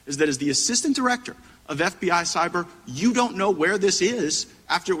here is that as the assistant director of FBI cyber, you don't know where this is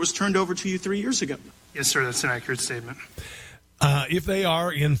after it was turned over to you 3 years ago. Yes, sir, that's an accurate statement. If they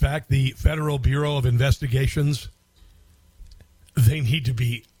are, in fact, the Federal Bureau of Investigations, they need to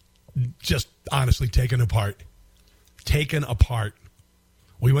be just honestly taken apart. Taken apart.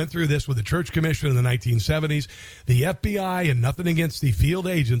 We went through this with the Church Commission in the 1970s, the FBI, and nothing against the field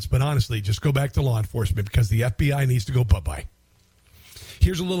agents, but honestly, just go back to law enforcement because the FBI needs to go bye-bye.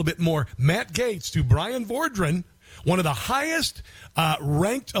 Here's a little bit more. Matt Gaetz to Brian Vordran, one of the highest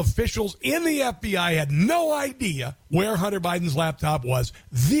ranked officials in the FBI, had no idea where Hunter Biden's laptop was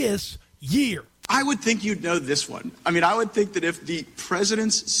this year. I would think you'd know this one. I mean, I would think that if the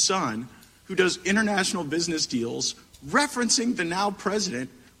president's son, who does international business deals, referencing the now president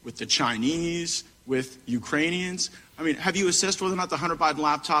with the Chinese, with Ukrainians, I mean, have you assessed whether or not the Hunter Biden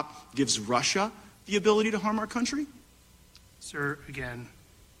laptop gives Russia the ability to harm our country? Sir, again,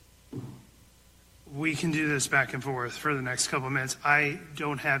 we can do this back and forth for the next couple of minutes. I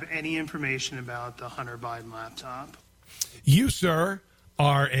don't have any information about the Hunter Biden laptop. You, sir,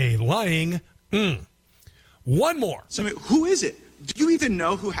 are a lying. One more. So, who is it? Do you even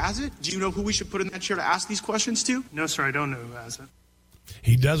know who has it? Do you know who we should put in that chair to ask these questions to? No, sir, I don't know who has it.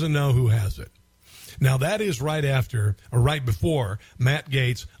 He doesn't know who has it. Now, that is right after, or right before, Matt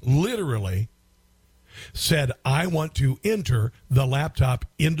Gaetz literally said, I want to enter the laptop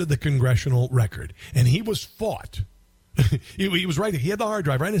into the congressional record. And he was fought. He was right. He had the hard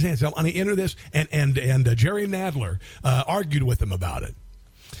drive right in his hand. So I'm going to enter this. And Jerry Nadler argued with him about it.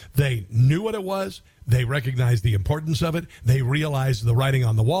 They knew what it was. They recognized the importance of it. They realized the writing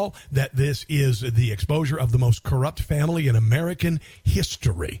on the wall that this is the exposure of the most corrupt family in American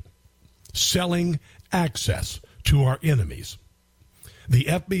history, selling access to our enemies. The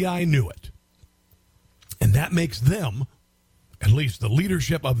FBI knew it. And that makes them, at least the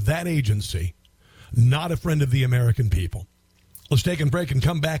leadership of that agency, not a friend of the American people. Let's take a break and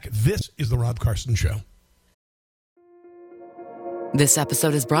come back. This is The Rob Carson Show. This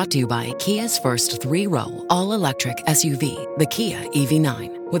episode is brought to you by Kia's first 3-row, all-electric SUV, the Kia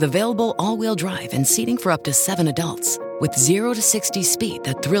EV9, with available all-wheel drive and seating for up to 7 adults, with 0 to 60 speed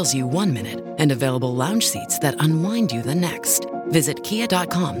that thrills you 1 minute, and available lounge seats that unwind you the next. Visit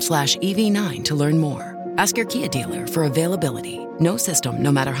kia.com/EV9 to learn more. Ask your Kia dealer for availability. No system,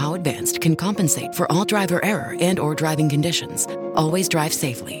 no matter how advanced, can compensate for all driver error and or driving conditions. Always drive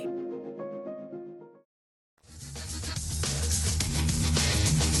safely.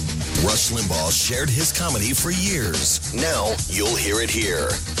 Rush Limbaugh shared his comedy for years. Now you'll hear it here.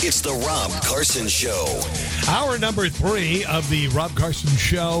 It's the Rob Carson Show. Hour number 3 of the Rob Carson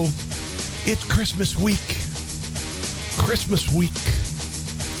Show. It's Christmas week. Christmas week.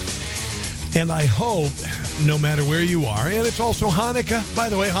 And I hope, no matter where you are, and it's also Hanukkah. By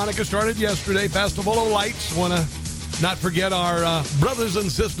the way, Hanukkah started yesterday, Festival of Lights. Want to not forget our brothers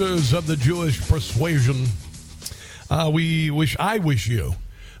and sisters of the Jewish persuasion. I wish you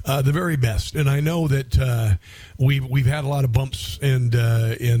the very best. And I know that we've had a lot of bumps, and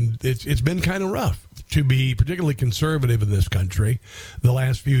it's been kind of rough to be particularly conservative in this country the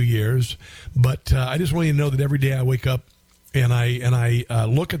last few years. But I just want you to know that every day I wake up and I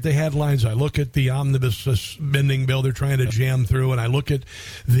look at the headlines, I look at the omnibus spending bill they're trying to jam through, and I look at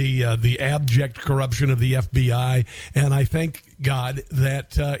the abject corruption of the FBI, and I thank God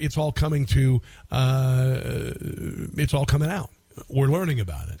that it's all coming out. We're learning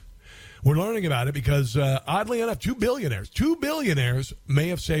about it. We're learning about it because, oddly enough, two billionaires may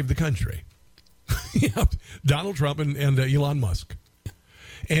have saved the country. Donald Trump and Elon Musk.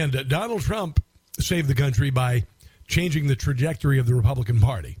 And Donald Trump saved the country by changing the trajectory of the Republican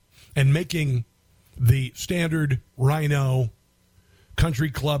Party and making the standard rhino,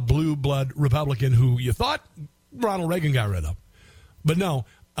 country club, blue blood Republican who you thought Ronald Reagan got rid of. But no,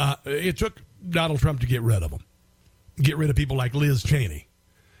 it took Donald Trump to get rid of them. Get rid of people like Liz Cheney.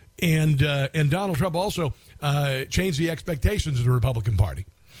 And Donald Trump also changed the expectations of the Republican Party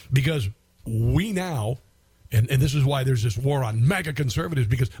because we now, and this is why there's this war on MAGA conservatives,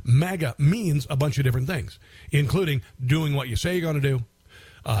 because MAGA means a bunch of different things, including doing what you say you're going to do,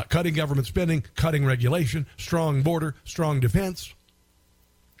 cutting government spending, cutting regulation, strong border, strong defense,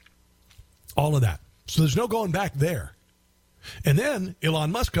 all of that. So there's no going back there. And then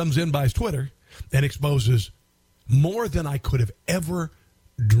Elon Musk comes in, buys Twitter, and exposes more than I could have ever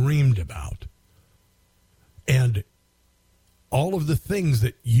dreamed about. And all of the things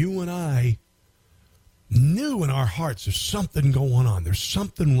that you and I knew in our hearts, there's something going on. There's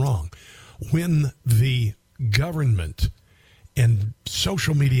something wrong. When the government and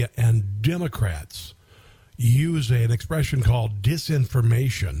social media and Democrats use an expression called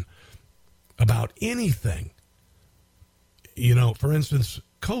disinformation about anything, for instance,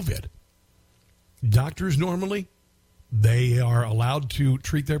 COVID. Doctors normally, they are allowed to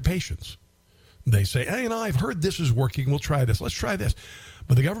treat their patients. They say, hey, I've heard this is working. We'll try this. Let's try this.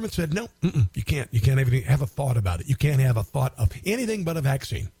 But the government said, no, you can't. You can't even have a thought about it. You can't have a thought of anything but a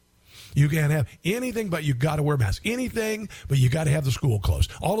vaccine. You can't have anything but you got to wear a mask. Anything but you got to have the school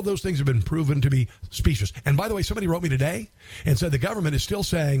closed. All of those things have been proven to be specious. And by the way, somebody wrote me today and said the government is still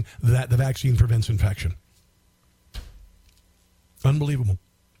saying that the vaccine prevents infection. Unbelievable.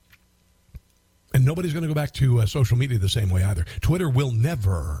 And nobody's going to go back to social media the same way either. Twitter will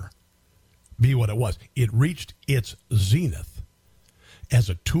never be what it was. It reached its zenith as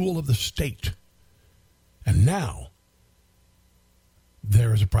a tool of the state. And now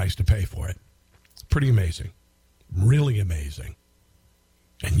there is a price to pay for it. Pretty amazing. Really amazing.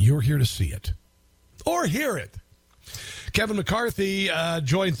 And you're here to see it. Or hear it. Kevin McCarthy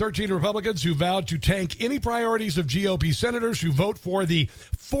joined 13 Republicans who vowed to tank any priorities of GOP senators who vote for the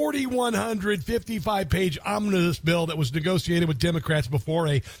 4,155-page omnibus bill that was negotiated with Democrats before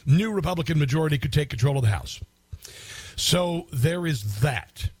a new Republican majority could take control of the House. So there is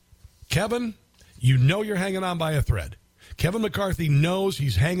that. Kevin, you know you're hanging on by a thread. Kevin McCarthy knows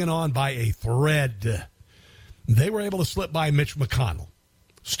he's hanging on by a thread. They were able to slip by Mitch McConnell,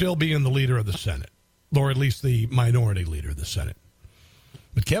 still being the leader of the Senate. Or at least the minority leader of the Senate.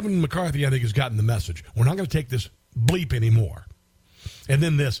 But Kevin McCarthy, I think, has gotten the message. We're not going to take this bleep anymore. And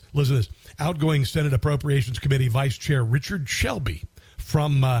then this, listen to this. Outgoing Senate Appropriations Committee Vice Chair Richard Shelby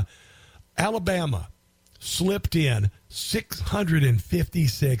from Alabama slipped in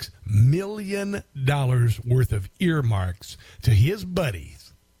 $656 million worth of earmarks to his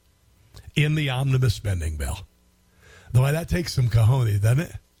buddies in the omnibus spending bill. Though that takes some cojones, doesn't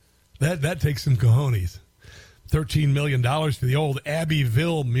it? That takes some cojones. $13 million for the old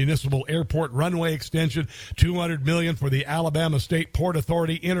Abbeville Municipal Airport runway extension, $200 million for the Alabama State Port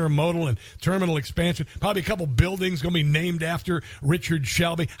Authority intermodal and terminal expansion. Probably a couple buildings going to be named after Richard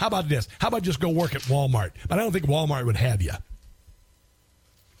Shelby. How about this? How about just go work at Walmart? But I don't think Walmart would have you.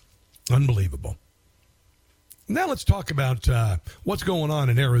 Unbelievable. Now let's talk about what's going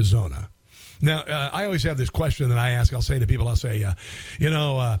on in Arizona. Now, I always have this question that I ask. I'll say to people,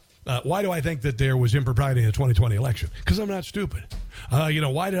 Why do I think that there was impropriety in the 2020 election? Because I'm not stupid.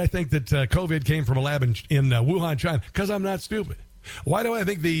 Why did I think that COVID came from a lab in Wuhan, China? Because I'm not stupid. Why do I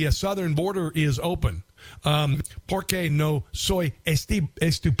think the southern border is open? Porque no soy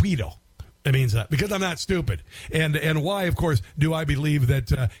estúpido. It means that because I'm not stupid. And why, of course, do I believe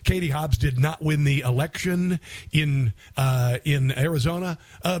that Katie Hobbs did not win the election in Arizona?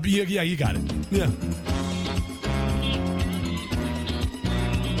 Yeah, you got it. Yeah.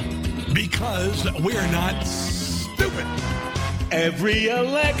 Because we're not stupid. Every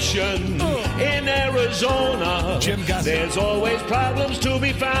election in Arizona, there's always problems to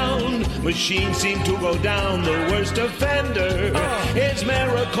be found. Machines seem to go down. The worst offender is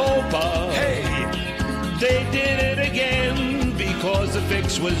Maricopa. Hey, they did it again because the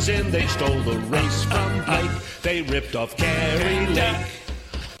fix was in. They stole the race from Blake. They ripped off Carrie Lake.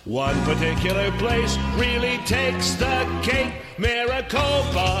 One particular place really takes the cake.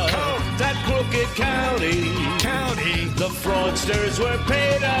 Maricopa, that crooked county. The fraudsters were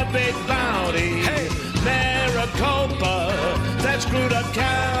paid a big bounty. Hey, Maricopa, that screwed up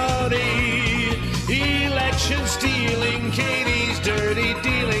county. Election stealing, Katie's dirty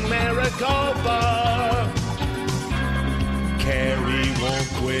dealing. Maricopa, Carrie won't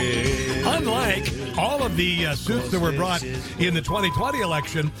quit. Unlike all of the suits that were brought in the 2020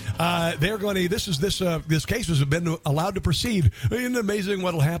 election, they're going to. This case has been allowed to proceed. Isn't it amazing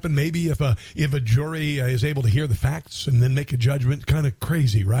what'll happen? Maybe if a jury is able to hear the facts and then make a judgment. Kind of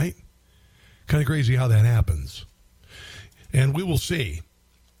crazy, right? Kind of crazy how that happens. And we will see.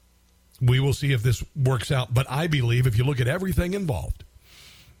 We will see if this works out. But I believe if you look at everything involved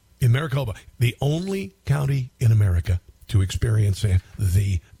in Maricopa, the only county in America to experience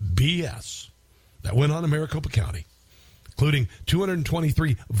the BS that went on in Maricopa County, including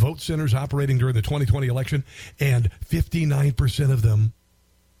 223 vote centers operating during the 2020 election, and 59% of them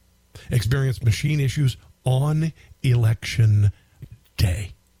experienced machine issues on election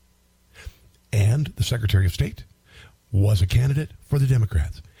day. And the Secretary of State was a candidate for the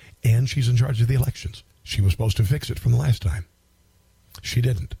Democrats, and she's in charge of the elections. She was supposed to fix it from the last time. She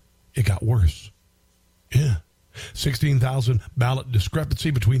didn't. It got worse. Yeah. 16,000 ballot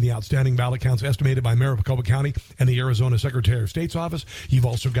discrepancy between the outstanding ballot counts estimated by Maricopa County and the Arizona Secretary of State's office. You've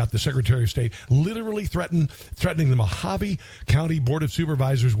also got the Secretary of State literally threatening the Mojave County Board of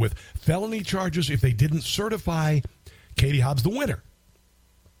Supervisors with felony charges if they didn't certify Katie Hobbs the winner.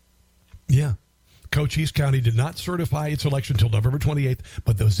 Yeah. Cochise County did not certify its election until November 28th,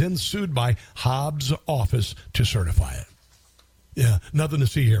 but was then sued by Hobbs' office to certify it. Yeah, nothing to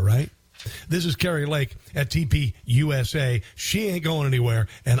see here, right? This is Carrie Lake at TP USA. She ain't going anywhere,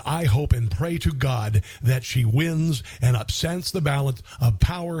 and I hope and pray to God that she wins and upsets the balance of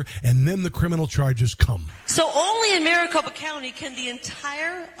power, and then the criminal charges come. So only in Maricopa County can the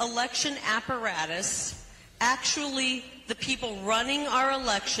entire election apparatus, actually the people running our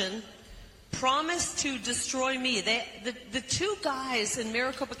election, promise to destroy me. The two guys in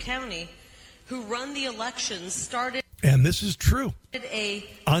Maricopa County who run the elections started... And this is true. A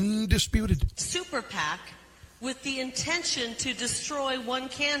undisputed super PAC with the intention to destroy one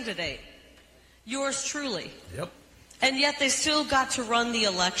candidate, yours truly. Yep. And yet they still got to run the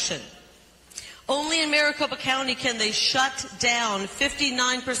election. Only in Maricopa County can they shut down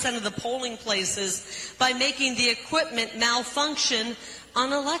 59% of the polling places by making the equipment malfunction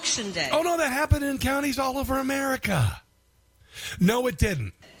on election day. Oh, no, that happened in counties all over America. No, it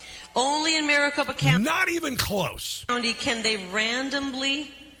didn't. Only in Maricopa County. Not even close. Can they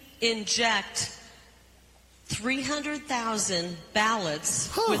randomly inject 300,000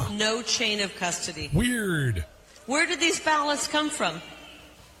 ballots with no chain of custody. Weird. Where did these ballots come from?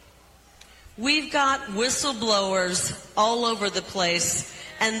 We've got whistleblowers all over the place,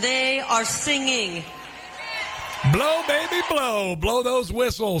 and they are singing. Blow, baby, blow. Blow those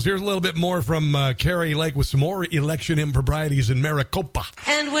whistles. Here's a little bit more from Carrie Lake with some more election improprieties in Maricopa.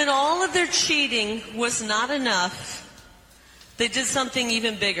 And when all of their cheating was not enough, they did something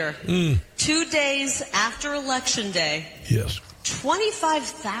even bigger. 2 days after Election Day, yes,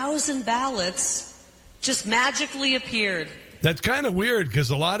 25,000 ballots just magically appeared. That's kind of weird because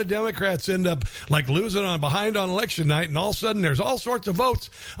a lot of Democrats end up like losing behind on election night, and all of a sudden there's all sorts of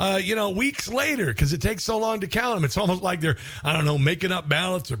votes, weeks later because it takes so long to count them. It's almost like they're, I don't know, making up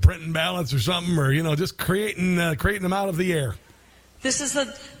ballots or printing ballots or something, or just creating them out of the air. This is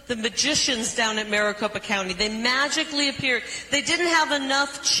the magicians down at Maricopa County. They magically appeared. They didn't have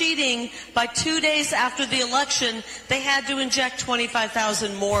enough cheating. By 2 days after the election, they had to inject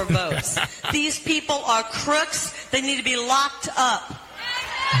 25,000 more votes. These people are crooks. They need to be locked up.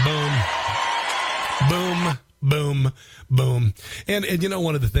 Boom. Boom. Boom. Boom. And you know,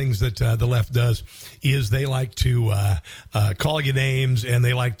 one of the things that the left does is they like to call you names, and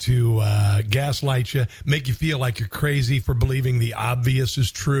they like to gaslight you, make you feel like you're crazy for believing the obvious is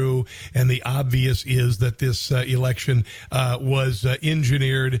true. And the obvious is that this election was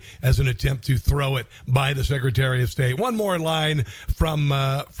engineered as an attempt to throw it by the Secretary of State. One more line from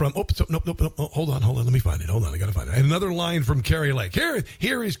nope, hold on, let me find it. Hold on, I gotta find it. Another line from Carrie Lake.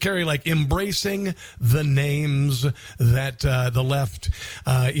 Here is Carrie Lake embracing the names that the left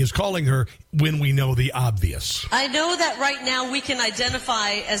is calling her when we know the obvious. I know that right now we can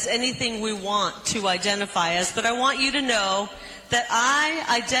identify as anything we want to identify as, but I want you to know that I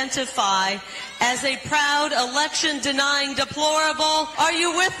identify as a proud election-denying deplorable. Are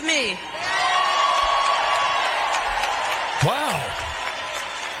you with me? Wow.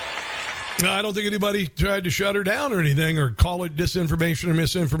 I don't think anybody tried to shut her down or anything, or call it disinformation or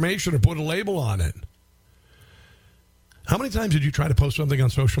misinformation or put a label on it. How many times did you try to post something on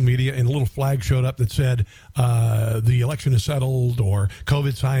social media and a little flag showed up that said the election is settled, or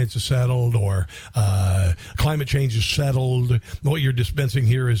COVID science is settled, or climate change is settled? What you're dispensing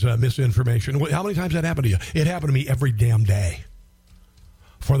here is misinformation. How many times that happened to you? It happened to me every damn day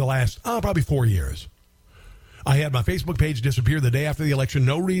for the last probably 4 years. I had my Facebook page disappear the day after the election.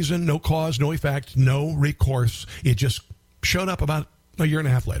 No reason, no cause, no effect, no recourse. It just showed up about a year and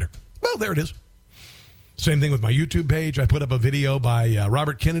a half later. Well, there it is. Same thing with my YouTube page. I put up a video by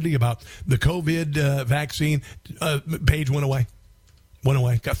Robert Kennedy about the COVID vaccine. Page went away,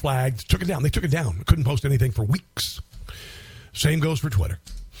 got flagged, took it down. They took it down. Couldn't post anything for weeks. Same goes for Twitter.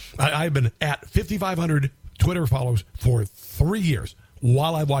 I've been at 5,500 Twitter followers for 3 years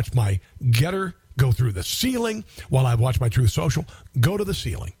while I watched my Getter go through the ceiling, while I watch my Truth Social go to the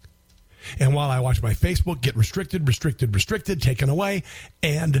ceiling, and while I watch my Facebook get restricted, taken away,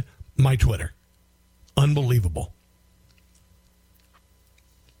 and my Twitter. Unbelievable.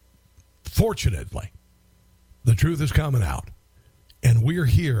 Fortunately, the truth is coming out, and we're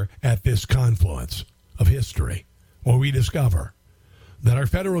here at this confluence of history where we discover that our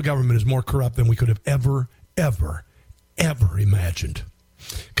federal government is more corrupt than we could have ever imagined.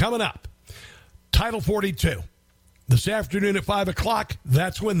 Coming up, Title 42. This afternoon at 5 o'clock,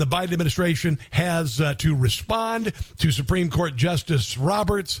 that's when the Biden administration has to respond to Supreme Court Justice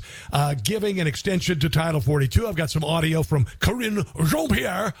Roberts giving an extension to Title 42. I've got some audio from Karine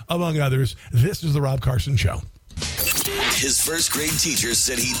Jean-Pierre, among others. This is the Rob Carson Show. His first grade teacher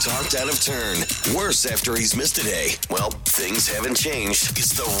said he talked out of turn. Worse after he's missed a day. Well, things haven't changed.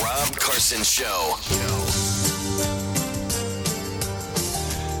 It's the Rob Carson Show.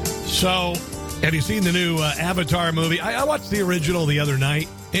 So, have you seen the new Avatar movie? I watched the original the other night,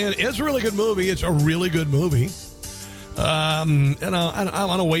 and it's a really good movie. It's a really good movie. And I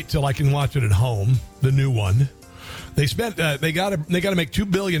want to wait till I can watch it at home, the new one. They got to make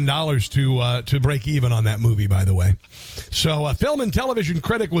 $2 billion to break even on that movie, by the way. So a film and television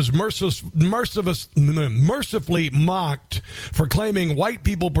critic was mercifully mocked for claiming white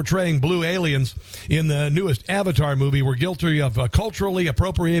people portraying blue aliens in the newest Avatar movie were guilty of culturally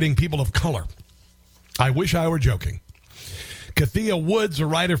appropriating people of color. I wish I were joking. Kathia Woods, a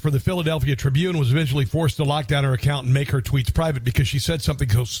writer for the Philadelphia Tribune, was eventually forced to lock down her account and make her tweets private because she said something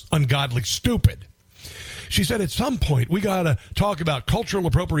so ungodly stupid. She said, at some point, we got to talk about cultural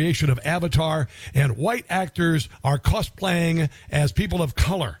appropriation of Avatar, and white actors are cosplaying as people of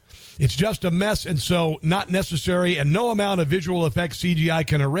color. It's just a mess, and so not necessary, and no amount of visual effects CGI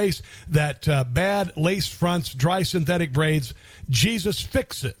can erase that bad lace fronts, dry synthetic braids. Jesus,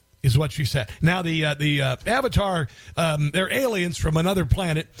 fix it, is what she said. Now, the Avatar, they're aliens from another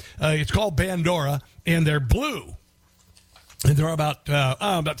planet. It's called Pandora, and they're blue. And they're about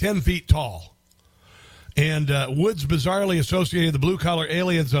 10 feet tall. And Woods bizarrely associated the blue-collar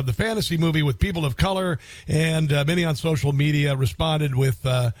aliens of the fantasy movie with people of color, and many on social media responded with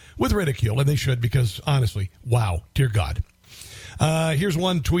ridicule, and they should, because, honestly, wow, dear God. Here's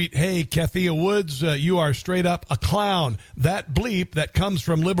one tweet. Hey, Kathia Woods, you are straight up a clown. That bleep that comes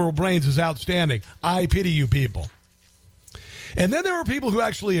from liberal brains is outstanding. I pity you people. And then there were people who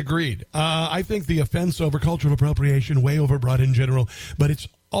actually agreed. I think the offense over cultural appropriation way overbroad in general, but it's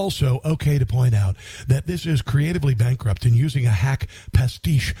also okay to point out that this is creatively bankrupt in using a hack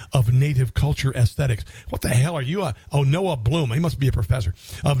pastiche of native culture aesthetics. What the hell are you? Noah Bloom, he must be a professor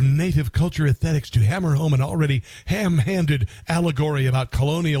of native culture aesthetics to hammer home an already ham-handed allegory about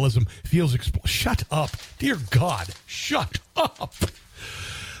colonialism. Feels shut up. Dear God, shut up.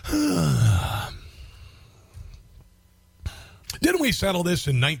 Didn't we settle this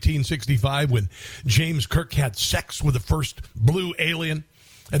in 1965 when James Kirk had sex with the first blue alien?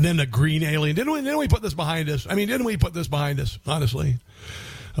 And then the green alien. Didn't we put this behind us? I mean, didn't we put this behind us, honestly?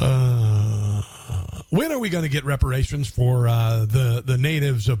 When are we going to get reparations for the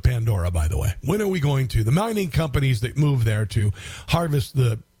natives of Pandora, by the way? When are we going to? The mining companies that move there to harvest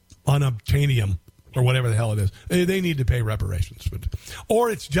the unobtainium, or whatever the hell it is, they need to pay reparations. Or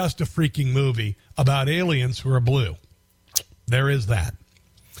it's just a freaking movie about aliens who are blue. There is that.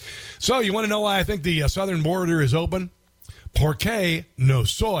 So you want to know why I think the southern border is open? Porque no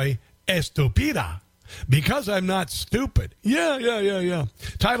soy estúpida. Because I'm not stupid. Yeah.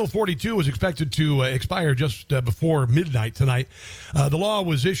 Title 42 was expected to expire just before midnight tonight. The law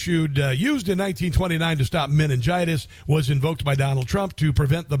was used in 1929 to stop meningitis, was invoked by Donald Trump to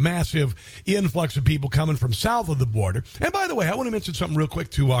prevent the massive influx of people coming from south of the border. And by the way, I want to mention something real quick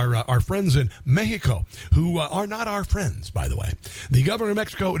to our friends in Mexico, who are not our friends, by the way. The governor of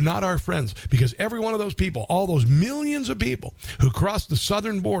Mexico, not our friends, because every one of those people, all those millions of people who crossed the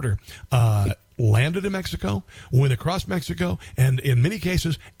southern border, landed in Mexico, went across Mexico, and in many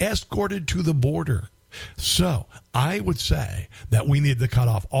cases, escorted to the border. So I would say that we need to cut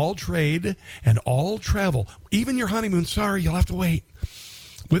off all trade and all travel, even your honeymoon. Sorry, you'll have to wait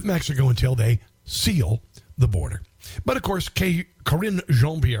with Mexico until they seal the border. But, of course, Corinne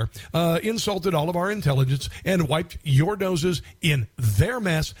Jean-Pierre insulted all of our intelligence and wiped your noses in their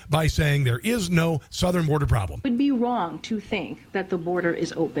mess by saying there is no southern border problem. It would be wrong to think that the border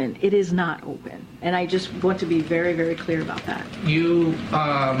is open. It is not open. And I just want to be very, very clear about that.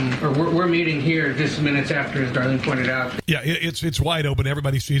 We're meeting here just minutes after, as Darlene pointed out. Yeah, it's wide open.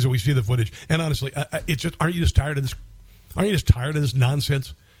 Everybody sees it. We see the footage. And honestly, aren't you just tired of this? Aren't you just tired of this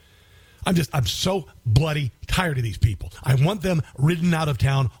nonsense? I'm so bloody tired of these people. I want them ridden out of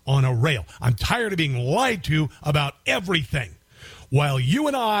town on a rail. I'm tired of being lied to about everything. While you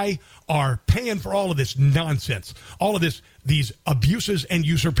and I are paying for all of this nonsense, all of these abuses and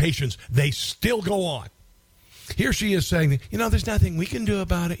usurpations, they still go on. Here she is saying, there's nothing we can do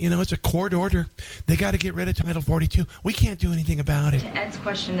about it. It's a court order. They got to get rid of Title 42. We can't do anything about it. To Ed's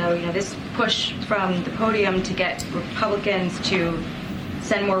question, though, this push from the podium to get Republicans to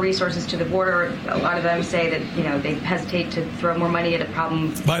send more resources to the border. A lot of them say that, they hesitate to throw more money at a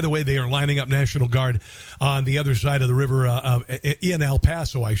problem. By the way, they are lining up National Guard on the other side of the river, in El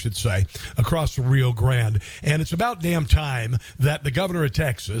Paso, I should say, across the Rio Grande. And it's about damn time that the governor of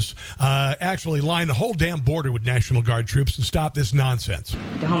Texas actually lined the whole damn border with National Guard troops and stop this nonsense.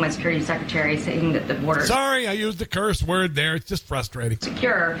 The Homeland Security Secretary saying that the border... Sorry, I used the curse word there. It's just frustrating.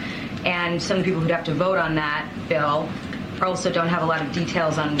 ...secure, and some of the people who'd have to vote on that bill also don't have a lot of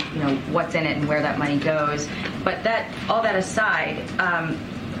details on what's in it and where that money goes. But all that aside,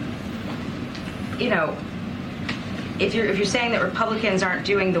 if you're saying that Republicans aren't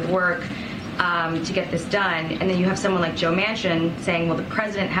doing the work to get this done, and then you have someone like Joe Manchin saying, well, the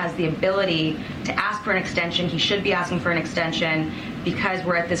president has the ability to ask for an extension, he should be asking for an extension because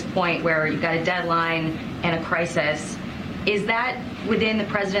we're at this point where you've got a deadline and a crisis. Is that within the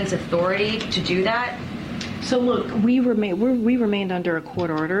president's authority to do that? So look, we remained under a court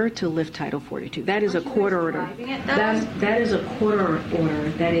order to lift Title 42. That is a court order. That is a court order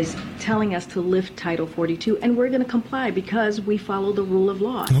that is telling us to lift Title 42, and we're going to comply because we follow the rule of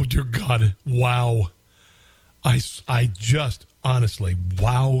law. Oh dear God! Wow, I just honestly,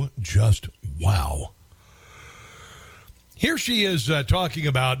 wow, just wow. Here she is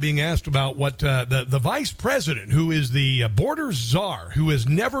being asked about what the vice president, who is the border czar, who has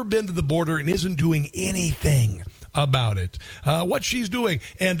never been to the border and isn't doing anything about it, what she's doing.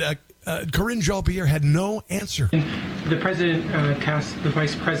 And Corinne Jean-Pierre had no answer. The president tasked the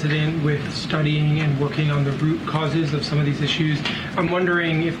vice president with studying and working on the root causes of some of these issues. I'm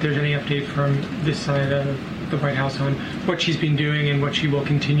wondering if there's any update from this side of the White House on what she's been doing and what she will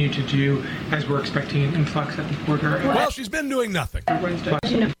continue to do as we're expecting an influx at the border. Well, she's been doing nothing.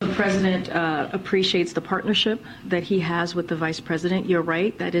 The president appreciates the partnership that he has with the vice president. You're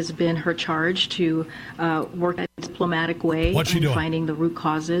right. That has been her charge to work in a diplomatic way in finding the root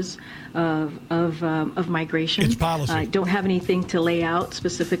causes of migration. It's policy. I don't have anything to lay out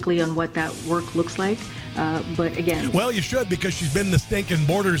specifically on what that work looks like. But again... Well, you should, because she's been the stinking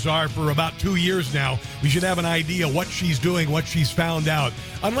border czar for about 2 years now. We should have an idea what she's doing, what she's found out.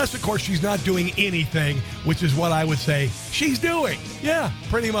 Unless, of course, she's not doing anything, which is what I would say she's doing. Yeah,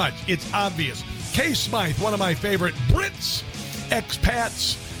 pretty much. It's obvious. Kay Smythe, one of my favorite Brits,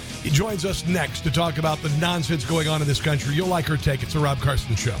 expats, he joins us next to talk about the nonsense going on in this country. You'll like her take. It's the Rob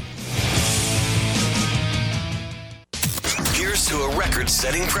Carson Show. Here's to a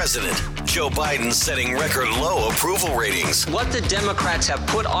record-setting president. Joe Biden setting record low approval ratings. What the Democrats have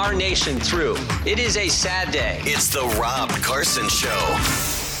put our nation through. It is a sad day. It's the Rob Carson Show.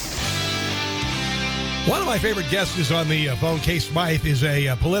 One of my favorite guests is on the phone. Kay Smythe is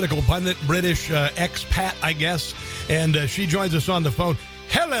a political pundit, British expat, I guess, and she joins us on the phone.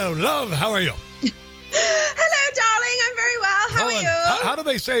 Hello, love. How are you? Hello, darling. I'm very well. How are you? How do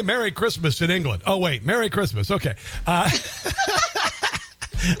they say Merry Christmas in England? Oh, wait. Merry Christmas. Okay.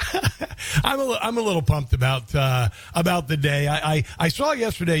 I'm a little pumped about the day. I saw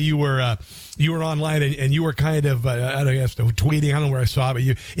yesterday you were online and you were kind of I don't know, tweeting. I don't know where I saw it, but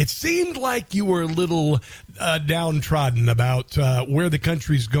it seemed like you were a little downtrodden about where the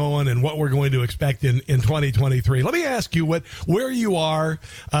country's going and what we're going to expect in 2023. Let me ask you where you are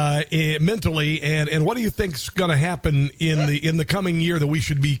mentally and what do you think's going to happen in the coming year that we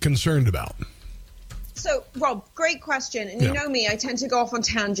should be concerned about? So, Rob, great question. And you know me, I tend to go off on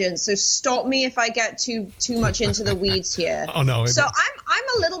tangents. So stop me if I get too much into the weeds here. Oh, no. So I'm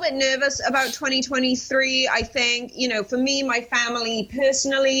a little bit nervous about 2023. I think, for me, my family,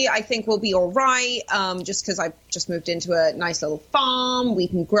 personally, I think we'll be all right. Just because I've just moved into a nice little farm. We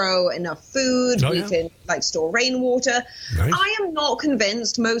can grow enough food. We can store rainwater. Nice. I am not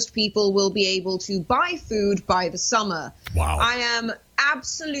convinced most people will be able to buy food by the summer. Wow. I am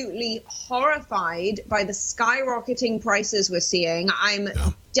absolutely horrified by the skyrocketing prices we're seeing. I'm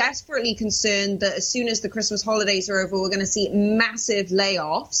desperately concerned that as soon as the Christmas holidays are over, we're going to see massive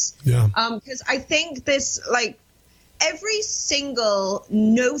layoffs. Yeah. Because I think this, every single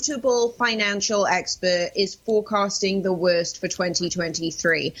notable financial expert is forecasting the worst for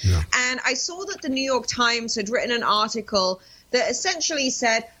 2023. Yeah. And I saw that the New York Times had written an article that essentially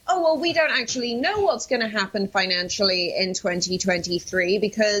said, oh, well, we don't actually know what's going to happen financially in 2023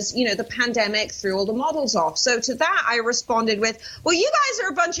 because, the pandemic threw all the models off. So to that, I responded with, well, you guys are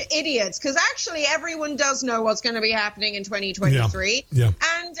a bunch of idiots because actually everyone does know what's going to be happening in 2023. Yeah.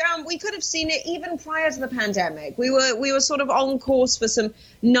 And we could have seen it even prior to the pandemic. We were sort of on course for some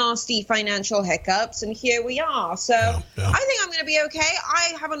nasty financial hiccups, and here we are. So I think I'm going to be okay.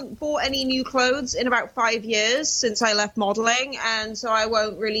 I haven't bought any new clothes in about 5 years since I left modeling, and so I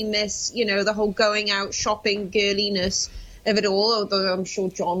won't really miss, the whole going out shopping girliness of it all, although I'm sure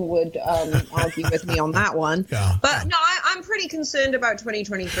John would argue with me on that one. Yeah. But no, I'm pretty concerned about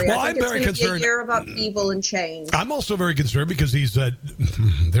 2023. Well, I think it's going to be a year about evil and change. I'm also very concerned because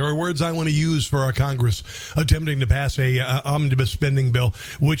there are words I want to use for our Congress attempting to pass a omnibus spending bill,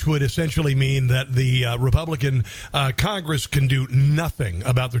 which would essentially mean that the Republican Congress can do nothing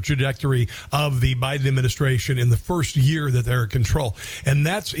about the trajectory of the Biden administration in the first year that they're in control. And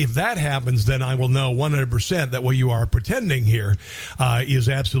if that happens, then I will know 100% that what you are pretending here is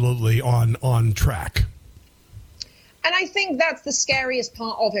absolutely on track. And I think that's the scariest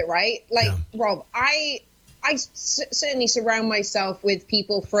part of it, right? Rob, I certainly surround myself with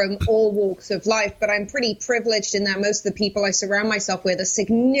people from all walks of life, but I'm pretty privileged in that most of the people I surround myself with are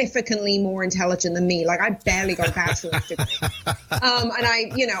significantly more intelligent than me. I barely got a bachelor's degree. And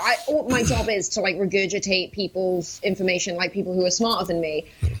my job is to regurgitate people's information, people who are smarter than me.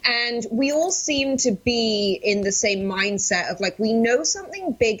 And we all seem to be in the same mindset of we know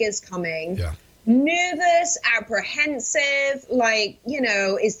something big is coming. Yeah. Nervous, apprehensive,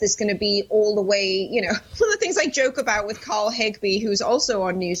 is this going to be all the way, one of the things I joke about with Carl Higbie, who's also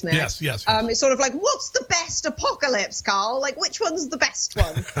on Newsmax. Yes. It's sort of what's the best apocalypse, Carl? Which one's the best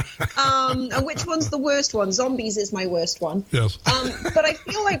one? And which one's the worst one? Zombies is my worst one. Yes. But I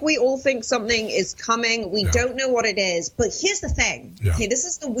feel we all think something is coming. We don't know what it is. But here's the thing. Yeah. Okay, this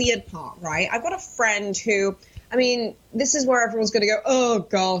is the weird part, right? I've got a friend who... this is where everyone's going to go, oh,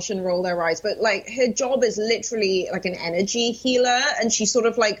 gosh, and roll their eyes. But, her job is literally an energy healer, and she sort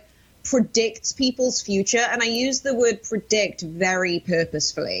of, predicts people's future. And I use the word predict very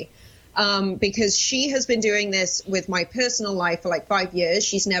purposefully because she has been doing this with my personal life for, 5 years.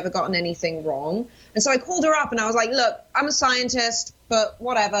 She's never gotten anything wrong. And so I called her up, and I was like, look, I'm a scientist, but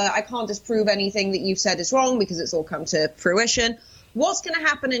whatever. I can't disprove anything that you've said is wrong because it's all come to fruition. What's going to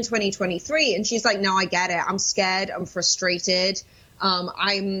happen in 2023? And she's like, no, I get it. I'm scared. I'm frustrated.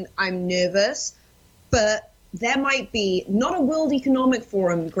 I'm nervous. But there might be not a World Economic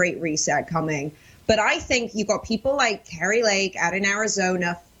Forum Great Reset coming. But I think you've got people like Carrie Lake out in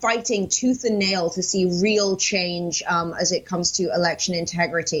Arizona fighting tooth and nail to see real change as it comes to election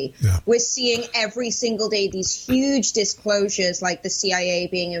integrity. Yeah. We're seeing every single day these huge disclosures like the CIA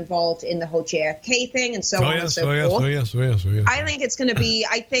being involved in the whole JFK thing and so on and so forth. I think it's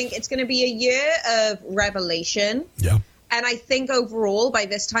going to be a year of revelation. Yeah. And I think overall, by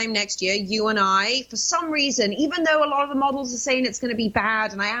this time next year, you and I, for some reason, even though a lot of the models are saying it's going to be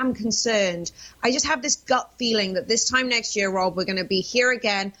bad, and I am concerned, I just have this gut feeling that this time next year, Rob, we're going to be here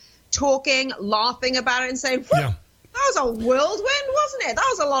again, talking, laughing about it, and saying, That was a whirlwind, wasn't it? That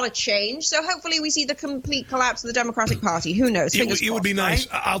was a lot of change. So hopefully we see the complete collapse of the Democratic Party. Who knows? It would be nice.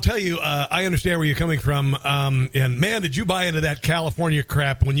 Right? I'll tell you, I understand where you're coming from. And, man, did you buy into that California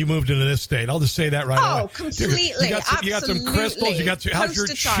crap when you moved into this state? I'll just say that right away. Oh, completely. You got some crystals. You got how's your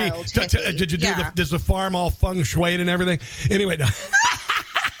did you do does the farm all feng shui and everything? Anyway, no.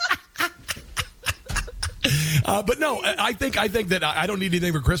 But no, I think that I don't need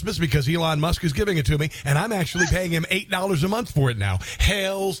anything for Christmas because Elon Musk is giving it to me, and I'm actually paying him $8 a month for it now.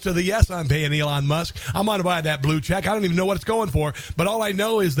 Hails to the yes, I'm paying Elon Musk. I'm going to buy that blue check. I don't even know what it's going for, but all I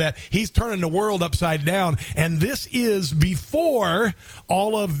know is that he's turning the world upside down, and this is before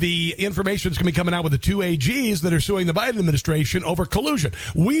all of the information is going to be coming out with the two AGs that are suing the Biden administration over collusion.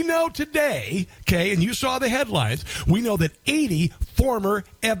 We know today, okay, and you saw the headlines, we know that 80 former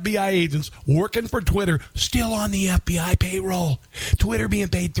FBI agents working for Twitter still on the FBI payroll. Twitter being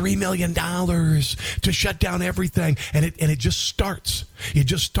paid $3 million to shut down everything. And it just starts. It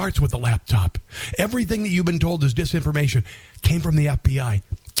just starts with the laptop. Everything that you've been told is disinformation came from the FBI,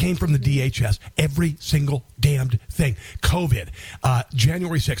 came from the DHS. Every single damned thing. COVID,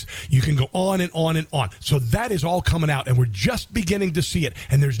 January 6th. You can go on and on and on. So that is all coming out, and we're just beginning to see it.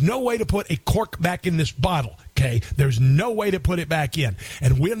 And there's no way to put a cork back in this bottle. Okay, there's no way to put it back in.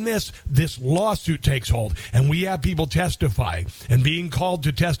 And when this lawsuit takes hold and we have people testifying and being called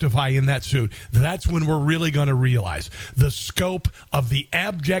to testify in that suit, that's when we're really going to realize the scope of the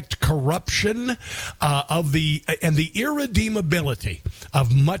abject corruption and the irredeemability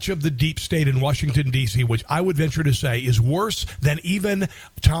of much of the deep state in Washington, D.C., which I would venture to say is worse than even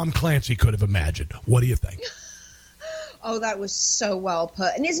Tom Clancy could have imagined. What do you think? Oh, that was so well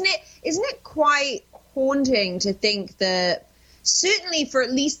put. And isn't it quite haunting to think that certainly for at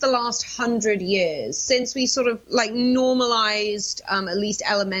least the last 100 years, since we sort of like normalized at least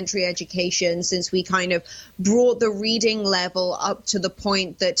elementary education, since we kind of brought the reading level up to the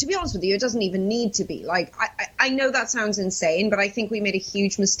point that, to be honest with you, it doesn't even need to be. Like, I know that sounds insane, but I think we made a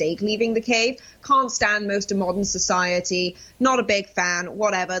huge mistake leaving the cave. Can't stand most of modern society. Not a big fan.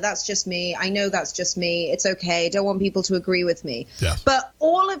 Whatever. That's just me. I know that's just me. It's okay. Don't want people to agree with me. Yes. But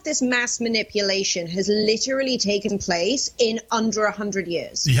all of this mass manipulation has literally taken place in under 100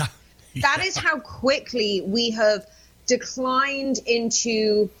 years. Yeah. That is how quickly we have declined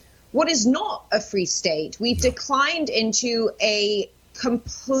into what is not a free state. We've declined into a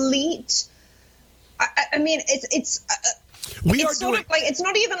complete, I mean, it's sort of like, it's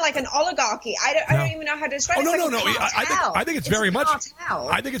not even like an oligarchy. I don't even know how to describe it. No. I think it's very much.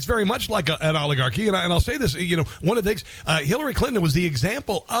 I think it's very much like an oligarchy. And I'll say this. You know, one of the things, Hillary Clinton was the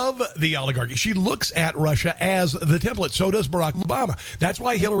example of the oligarchy. She looks at Russia as the template. So does Barack Obama. That's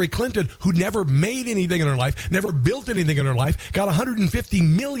why Hillary Clinton, who never made anything in her life, never built anything in her life, got $150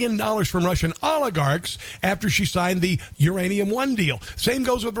 million from Russian oligarchs after she signed the Uranium One deal. Same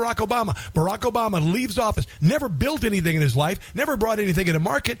goes with Barack Obama. Barack Obama leaves office, never built anything in his life, never brought anything into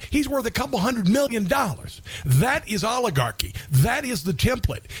market. He's worth a couple $100 million. That is oligarchy. That is the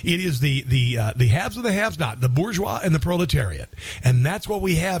template. It is the haves and the haves not, the bourgeois and the proletariat, and that's what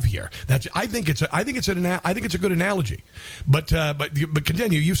we have here. I think it's a good analogy. But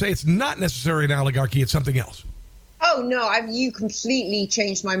continue. You say it's not necessarily an oligarchy. It's something else. Oh no, you completely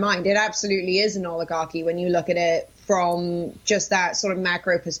changed my mind. It absolutely is an oligarchy when you look at it from just that sort of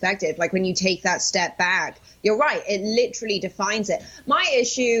macro perspective. Like when you take that step back, you're right. It literally defines it. My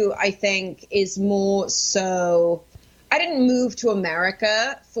issue, I think, is more so I didn't move to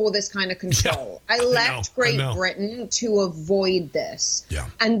America for this kind of control. I left Great Britain to avoid this. Yeah.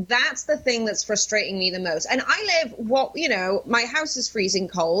 And that's the thing that's frustrating me the most. And I live, my house is freezing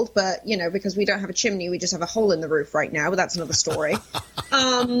cold, but, because we don't have a chimney, we just have a hole in the roof right now, but that's another story.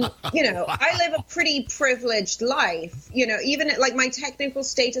 I live a pretty privileged life, even at like my technical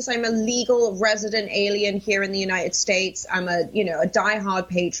status, I'm a legal resident alien here in the United States. I'm a diehard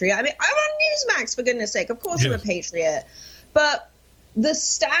patriot. I mean, I'm on Newsmax, for goodness sake. Of course I'm a patriot. But the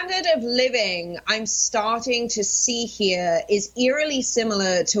standard of living I'm starting to see here is eerily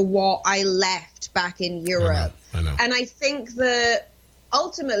similar to what I left back in Europe. I know. And I think that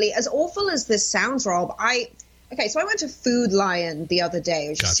ultimately, as awful as this sounds, Rob, so I went to Food Lion the other day,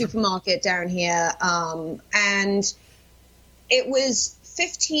 which is a supermarket down here, and it was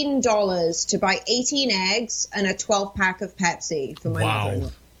 $15 to buy 18 eggs and a 12-pack of Pepsi for my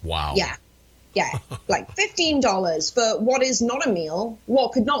mother-in-law. Wow. Yeah, like $15 for what is not a meal,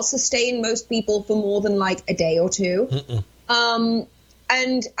 what could not sustain most people for more than like a day or two.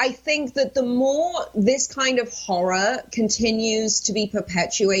 And I think that the more this kind of horror continues to be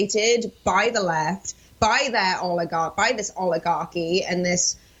perpetuated by the left, by this oligarchy and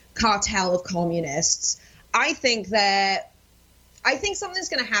this cartel of communists, I think something's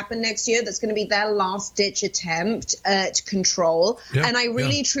going to happen next year that's going to be their last-ditch attempt at control. Yeah, and I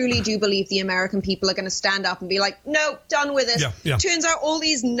really, truly do believe the American people are going to stand up and be like, no, done with this. Yeah. Turns out all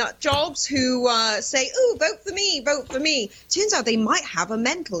these nut jobs who say, ooh, vote for me, vote for me. Turns out they might have a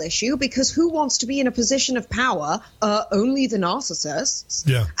mental issue, because who wants to be in a position of power? Only the narcissists.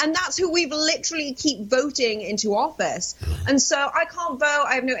 Yeah. And that's who we've literally keep voting into office. And so I can't vote.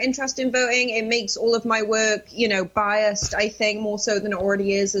 I have no interest in voting. It makes all of my work, biased, I think, more so than it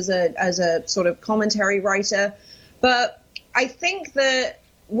already is as a sort of commentary writer. But I think that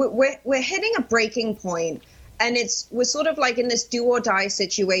we're hitting a breaking point, and we're sort of like in this do or die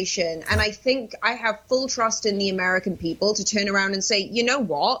situation. And I think I have full trust in the American people to turn around and say, you know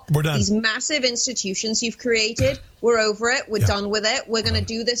what? We're done. These massive institutions you've created, we're over it. We're done with it. We're going to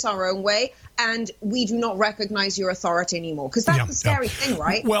do this our own way. And we do not recognize your authority anymore, because that's the scary thing,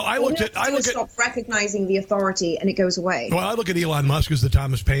 right? Well, I stop recognizing the authority, and it goes away. Well, I look at Elon Musk as the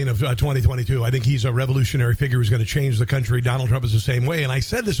Thomas Paine of 2022. I think he's a revolutionary figure who's going to change the country. Donald Trump is the same way. And I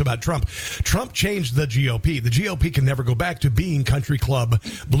said this about Trump. Trump changed the GOP. The GOP can never go back to being country club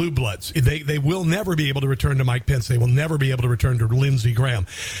blue bloods. They will never be able to return to Mike Pence. They will never be able to return to Lindsey Graham.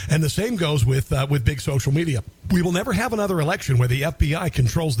 And the same goes with big social media. We will never have another election where the FBI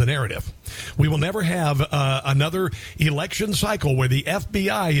controls the narrative. We will never have another election cycle where the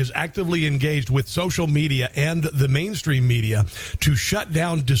FBI is actively engaged with social media and the mainstream media to shut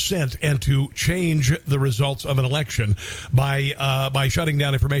down dissent and to change the results of an election by shutting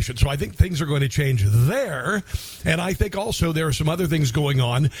down information. So I think things are going to change there. And I think also there are some other things going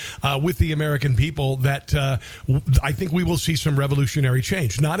on with the American people that I think we will see some revolutionary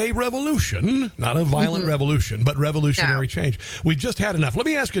change. Not a revolution, not a violent revolution, but revolutionary change. We've just had enough. Let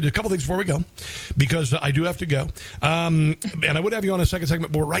me ask you a couple things before we go, because I do have to go. And I would have you on a second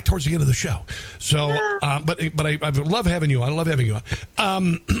segment, but we're right towards the end of the show. So, but I love having you on. I love having you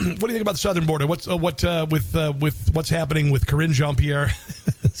on. What do you think about the southern border? With what's happening with Karine Jean-Pierre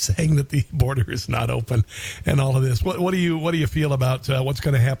saying that the border is not open and all of this? What do you feel about what's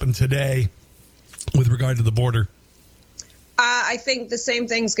going to happen today with regard to the border? I think the same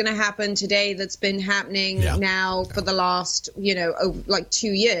thing's going to happen today that's been happening now for the last, 2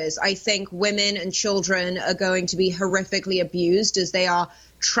 years. I think women and children are going to be horrifically abused as they are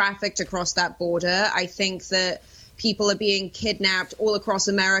trafficked across that border. I think that people are being kidnapped all across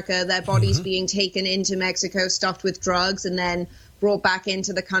America, their bodies being taken into Mexico, stuffed with drugs, and then brought back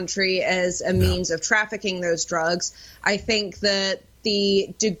into the country as a means of trafficking those drugs. I think that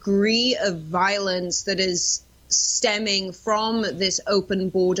the degree of violence that is stemming from this open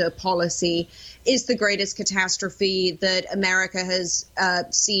border policy is the greatest catastrophe that America has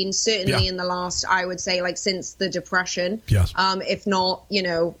seen, certainly in the last, I would say, since the Depression. Yes. If not,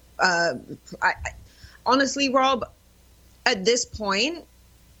 honestly, Rob, at this point,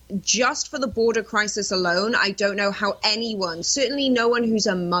 just for the border crisis alone, I don't know how anyone, certainly no one who's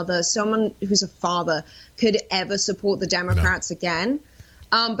a mother, someone who's a father, could ever support the Democrats again.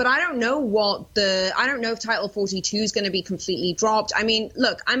 But I don't know I don't know if Title 42 is going to be completely dropped. I mean,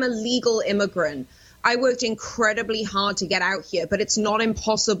 look, I'm a legal immigrant. I worked incredibly hard to get out here, but it's not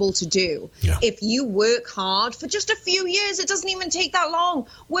impossible to do. Yeah. If you work hard for just a few years, it doesn't even take that long.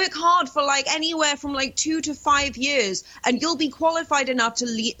 Work hard for anywhere from 2 to 5 years, and you'll be qualified enough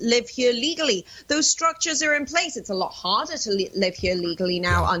to live here legally. Those structures are in place. It's a lot harder to live here legally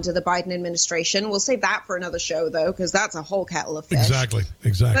now under the Biden administration. We'll save that for another show, though, because that's a whole kettle of fish. Exactly.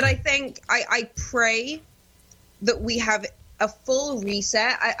 But I think I pray that we have a full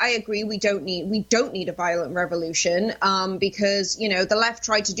reset. I agree. We don't need a violent revolution because the left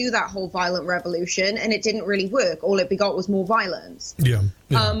tried to do that whole violent revolution and it didn't really work. All it begot was more violence. Yeah.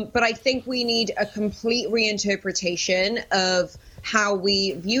 But I think we need a complete reinterpretation of how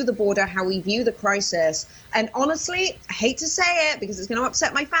we view the border, how we view the crisis. And honestly, I hate to say it because it's going to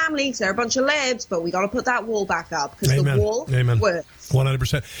upset my family because they're a bunch of libs, but we got to put that wall back up because the wall works.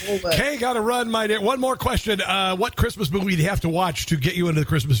 100%. Kay, got to run, my dear. One more question. What Christmas movie do you have to watch to get you into the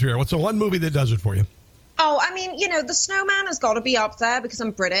Christmas spirit? What's the one movie that does it for you? Oh, I mean, The Snowman has got to be up there because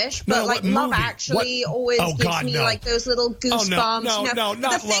I'm British. But Love Actually always gives me those little goosebumps. No,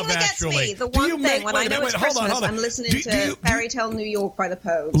 not the thing Love that gets Actually. me, the one thing when I know it's Christmas, I'm listening to Fairy Tale New York by the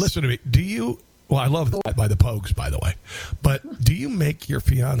Pogues. Listen to me. Well, I love that by the Pogues, by the way. But do you make your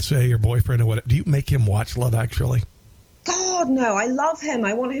fiance, your boyfriend, or whatever, do you make him watch Love Actually? God, no, I love him.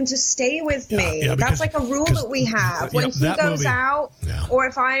 I want him to stay with me. Yeah, that's like a rule that we have. When he goes out, or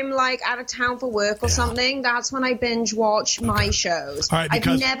if I'm like out of town for work or something, that's when I binge watch my shows. Right, I've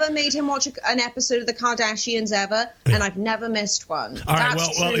never made him watch an episode of The Kardashians ever, and I've never missed one. All right,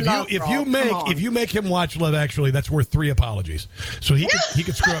 if you make him watch Love Actually, that's worth 3 apologies. So he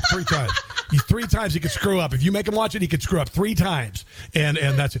could screw up 3 times. 3 times he could screw up. If you make him watch it, he could screw up 3 times, and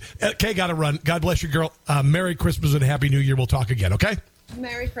that's it. Okay, got to run. God bless you, girl. Merry Christmas and Happy New Year. We'll talk again, okay?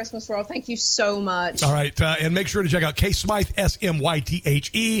 Merry Christmas, Rob. Thank you so much. All right, and make sure to check out Kay Smythe,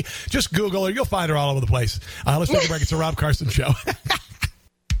 Smythe. Just Google her. You'll find her all over the place. Let's take a break. It's the Rob Carson Show.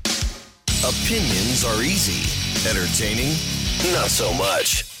 Opinions are easy. Entertaining, not so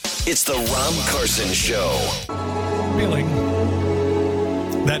much. It's the Rob Carson Show. Feeling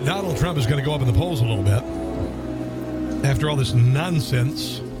that Donald Trump is going to go up in the polls a little bit after all this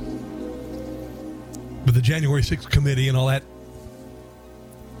nonsense with the January 6th committee and all that.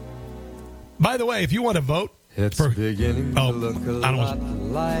 By the way, if you want to vote beginning to look I don't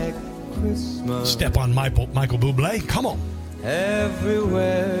want like Christmas. Step on Michael Bublé. Come on.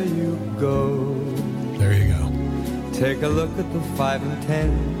 Everywhere you go. There you go. Take a look at the 5 and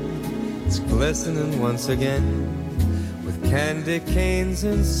 10. It's glistening once again. Candy canes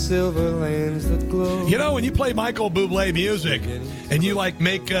and silver lanes that glow. You know, when you play Michael Bublé music and you like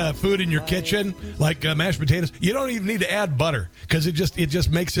make food in your kitchen, like mashed potatoes, you don't even need to add butter because it just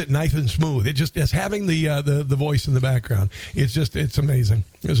makes it nice and smooth. It just is having the voice in the background. It's amazing.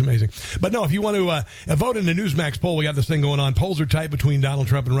 It's amazing. But no, if you want to vote in the Newsmax poll, we got this thing going on. Polls are tight between Donald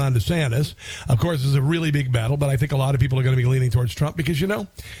Trump and Ron DeSantis. Of course, this is a really big battle, but I think a lot of people are going to be leaning towards Trump because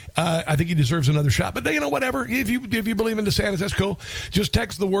I think he deserves another shot. But whatever. If you believe in DeSantis, that's cool. Just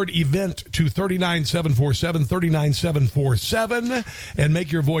text the word event to 39747, 39747, and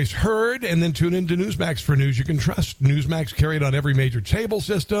make your voice heard, and then tune into Newsmax for news you can trust. Newsmax carried on every major cable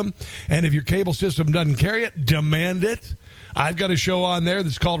system, and if your cable system doesn't carry it, demand it. I've got a show on there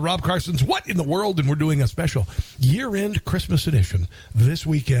that's called Rob Carson's What in the World, and we're doing a special year-end Christmas edition this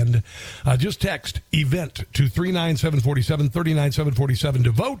weekend. Just text event to 39747, 39747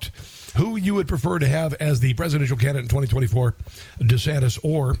 to vote who you would prefer to have as the presidential candidate in 2024, DeSantis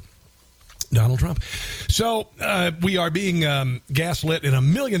or Donald Trump. So we are being gaslit in a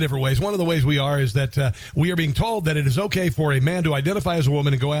million different ways. One of the ways we are is that we are being told that it is okay for a man to identify as a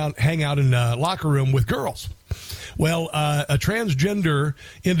woman and go out, hang out in a locker room with girls. Well, a transgender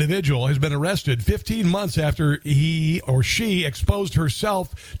individual has been arrested 15 months after he or she exposed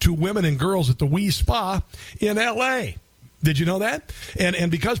herself to women and girls at the Wee Spa in L.A. Did you know that?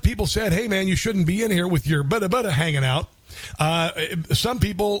 And because people said, hey, man, you shouldn't be in here with your butta hanging out, some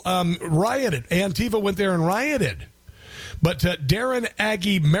people rioted. Antifa went there and rioted. But Darren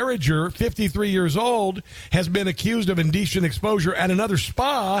Aggie Merriger, 53 years old, has been accused of indecent exposure at another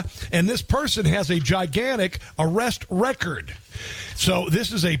spa, and this person has a gigantic arrest record. So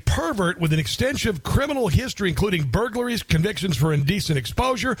this is a pervert with an extensive criminal history, including burglaries, convictions for indecent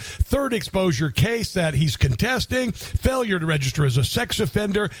exposure, third exposure case that he's contesting, failure to register as a sex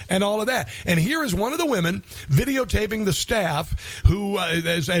offender, and all of that. And here is one of the women videotaping the staff who,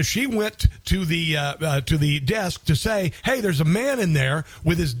 as she went to the desk to say, hey, there's a man in there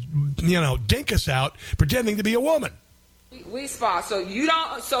with his, dinkus out, pretending to be a woman. We spa, so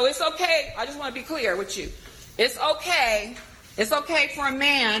it's okay. I just want to be clear with you. It's okay. It's okay for a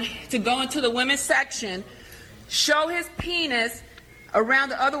man to go into the women's section, show his penis around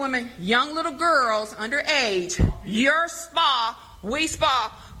the other women, young little girls underage. Your spa, We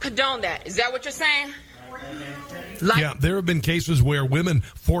Spa, condone that. Is that what you're saying? Yeah, there have been cases where women,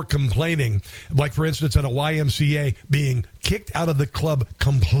 for complaining, like for instance at a YMCA, being kicked out of the club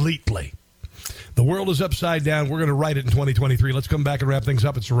completely. The world is upside down. We're going to write it in 2023. Let's come back and wrap things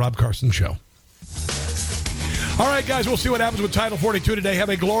up. It's the Rob Carson Show. All right, guys, we'll see what happens with Title 42 today. Have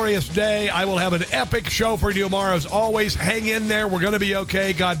a glorious day. I will have an epic show for you tomorrow. As always, hang in there. We're going to be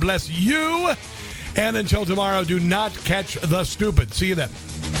okay. God bless you. And until tomorrow, do not catch the stupid. See you then.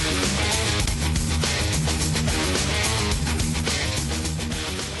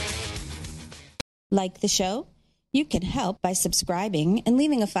 Like the show? You can help by subscribing and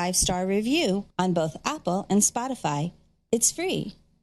leaving a 5-star review on both Apple and Spotify. It's free.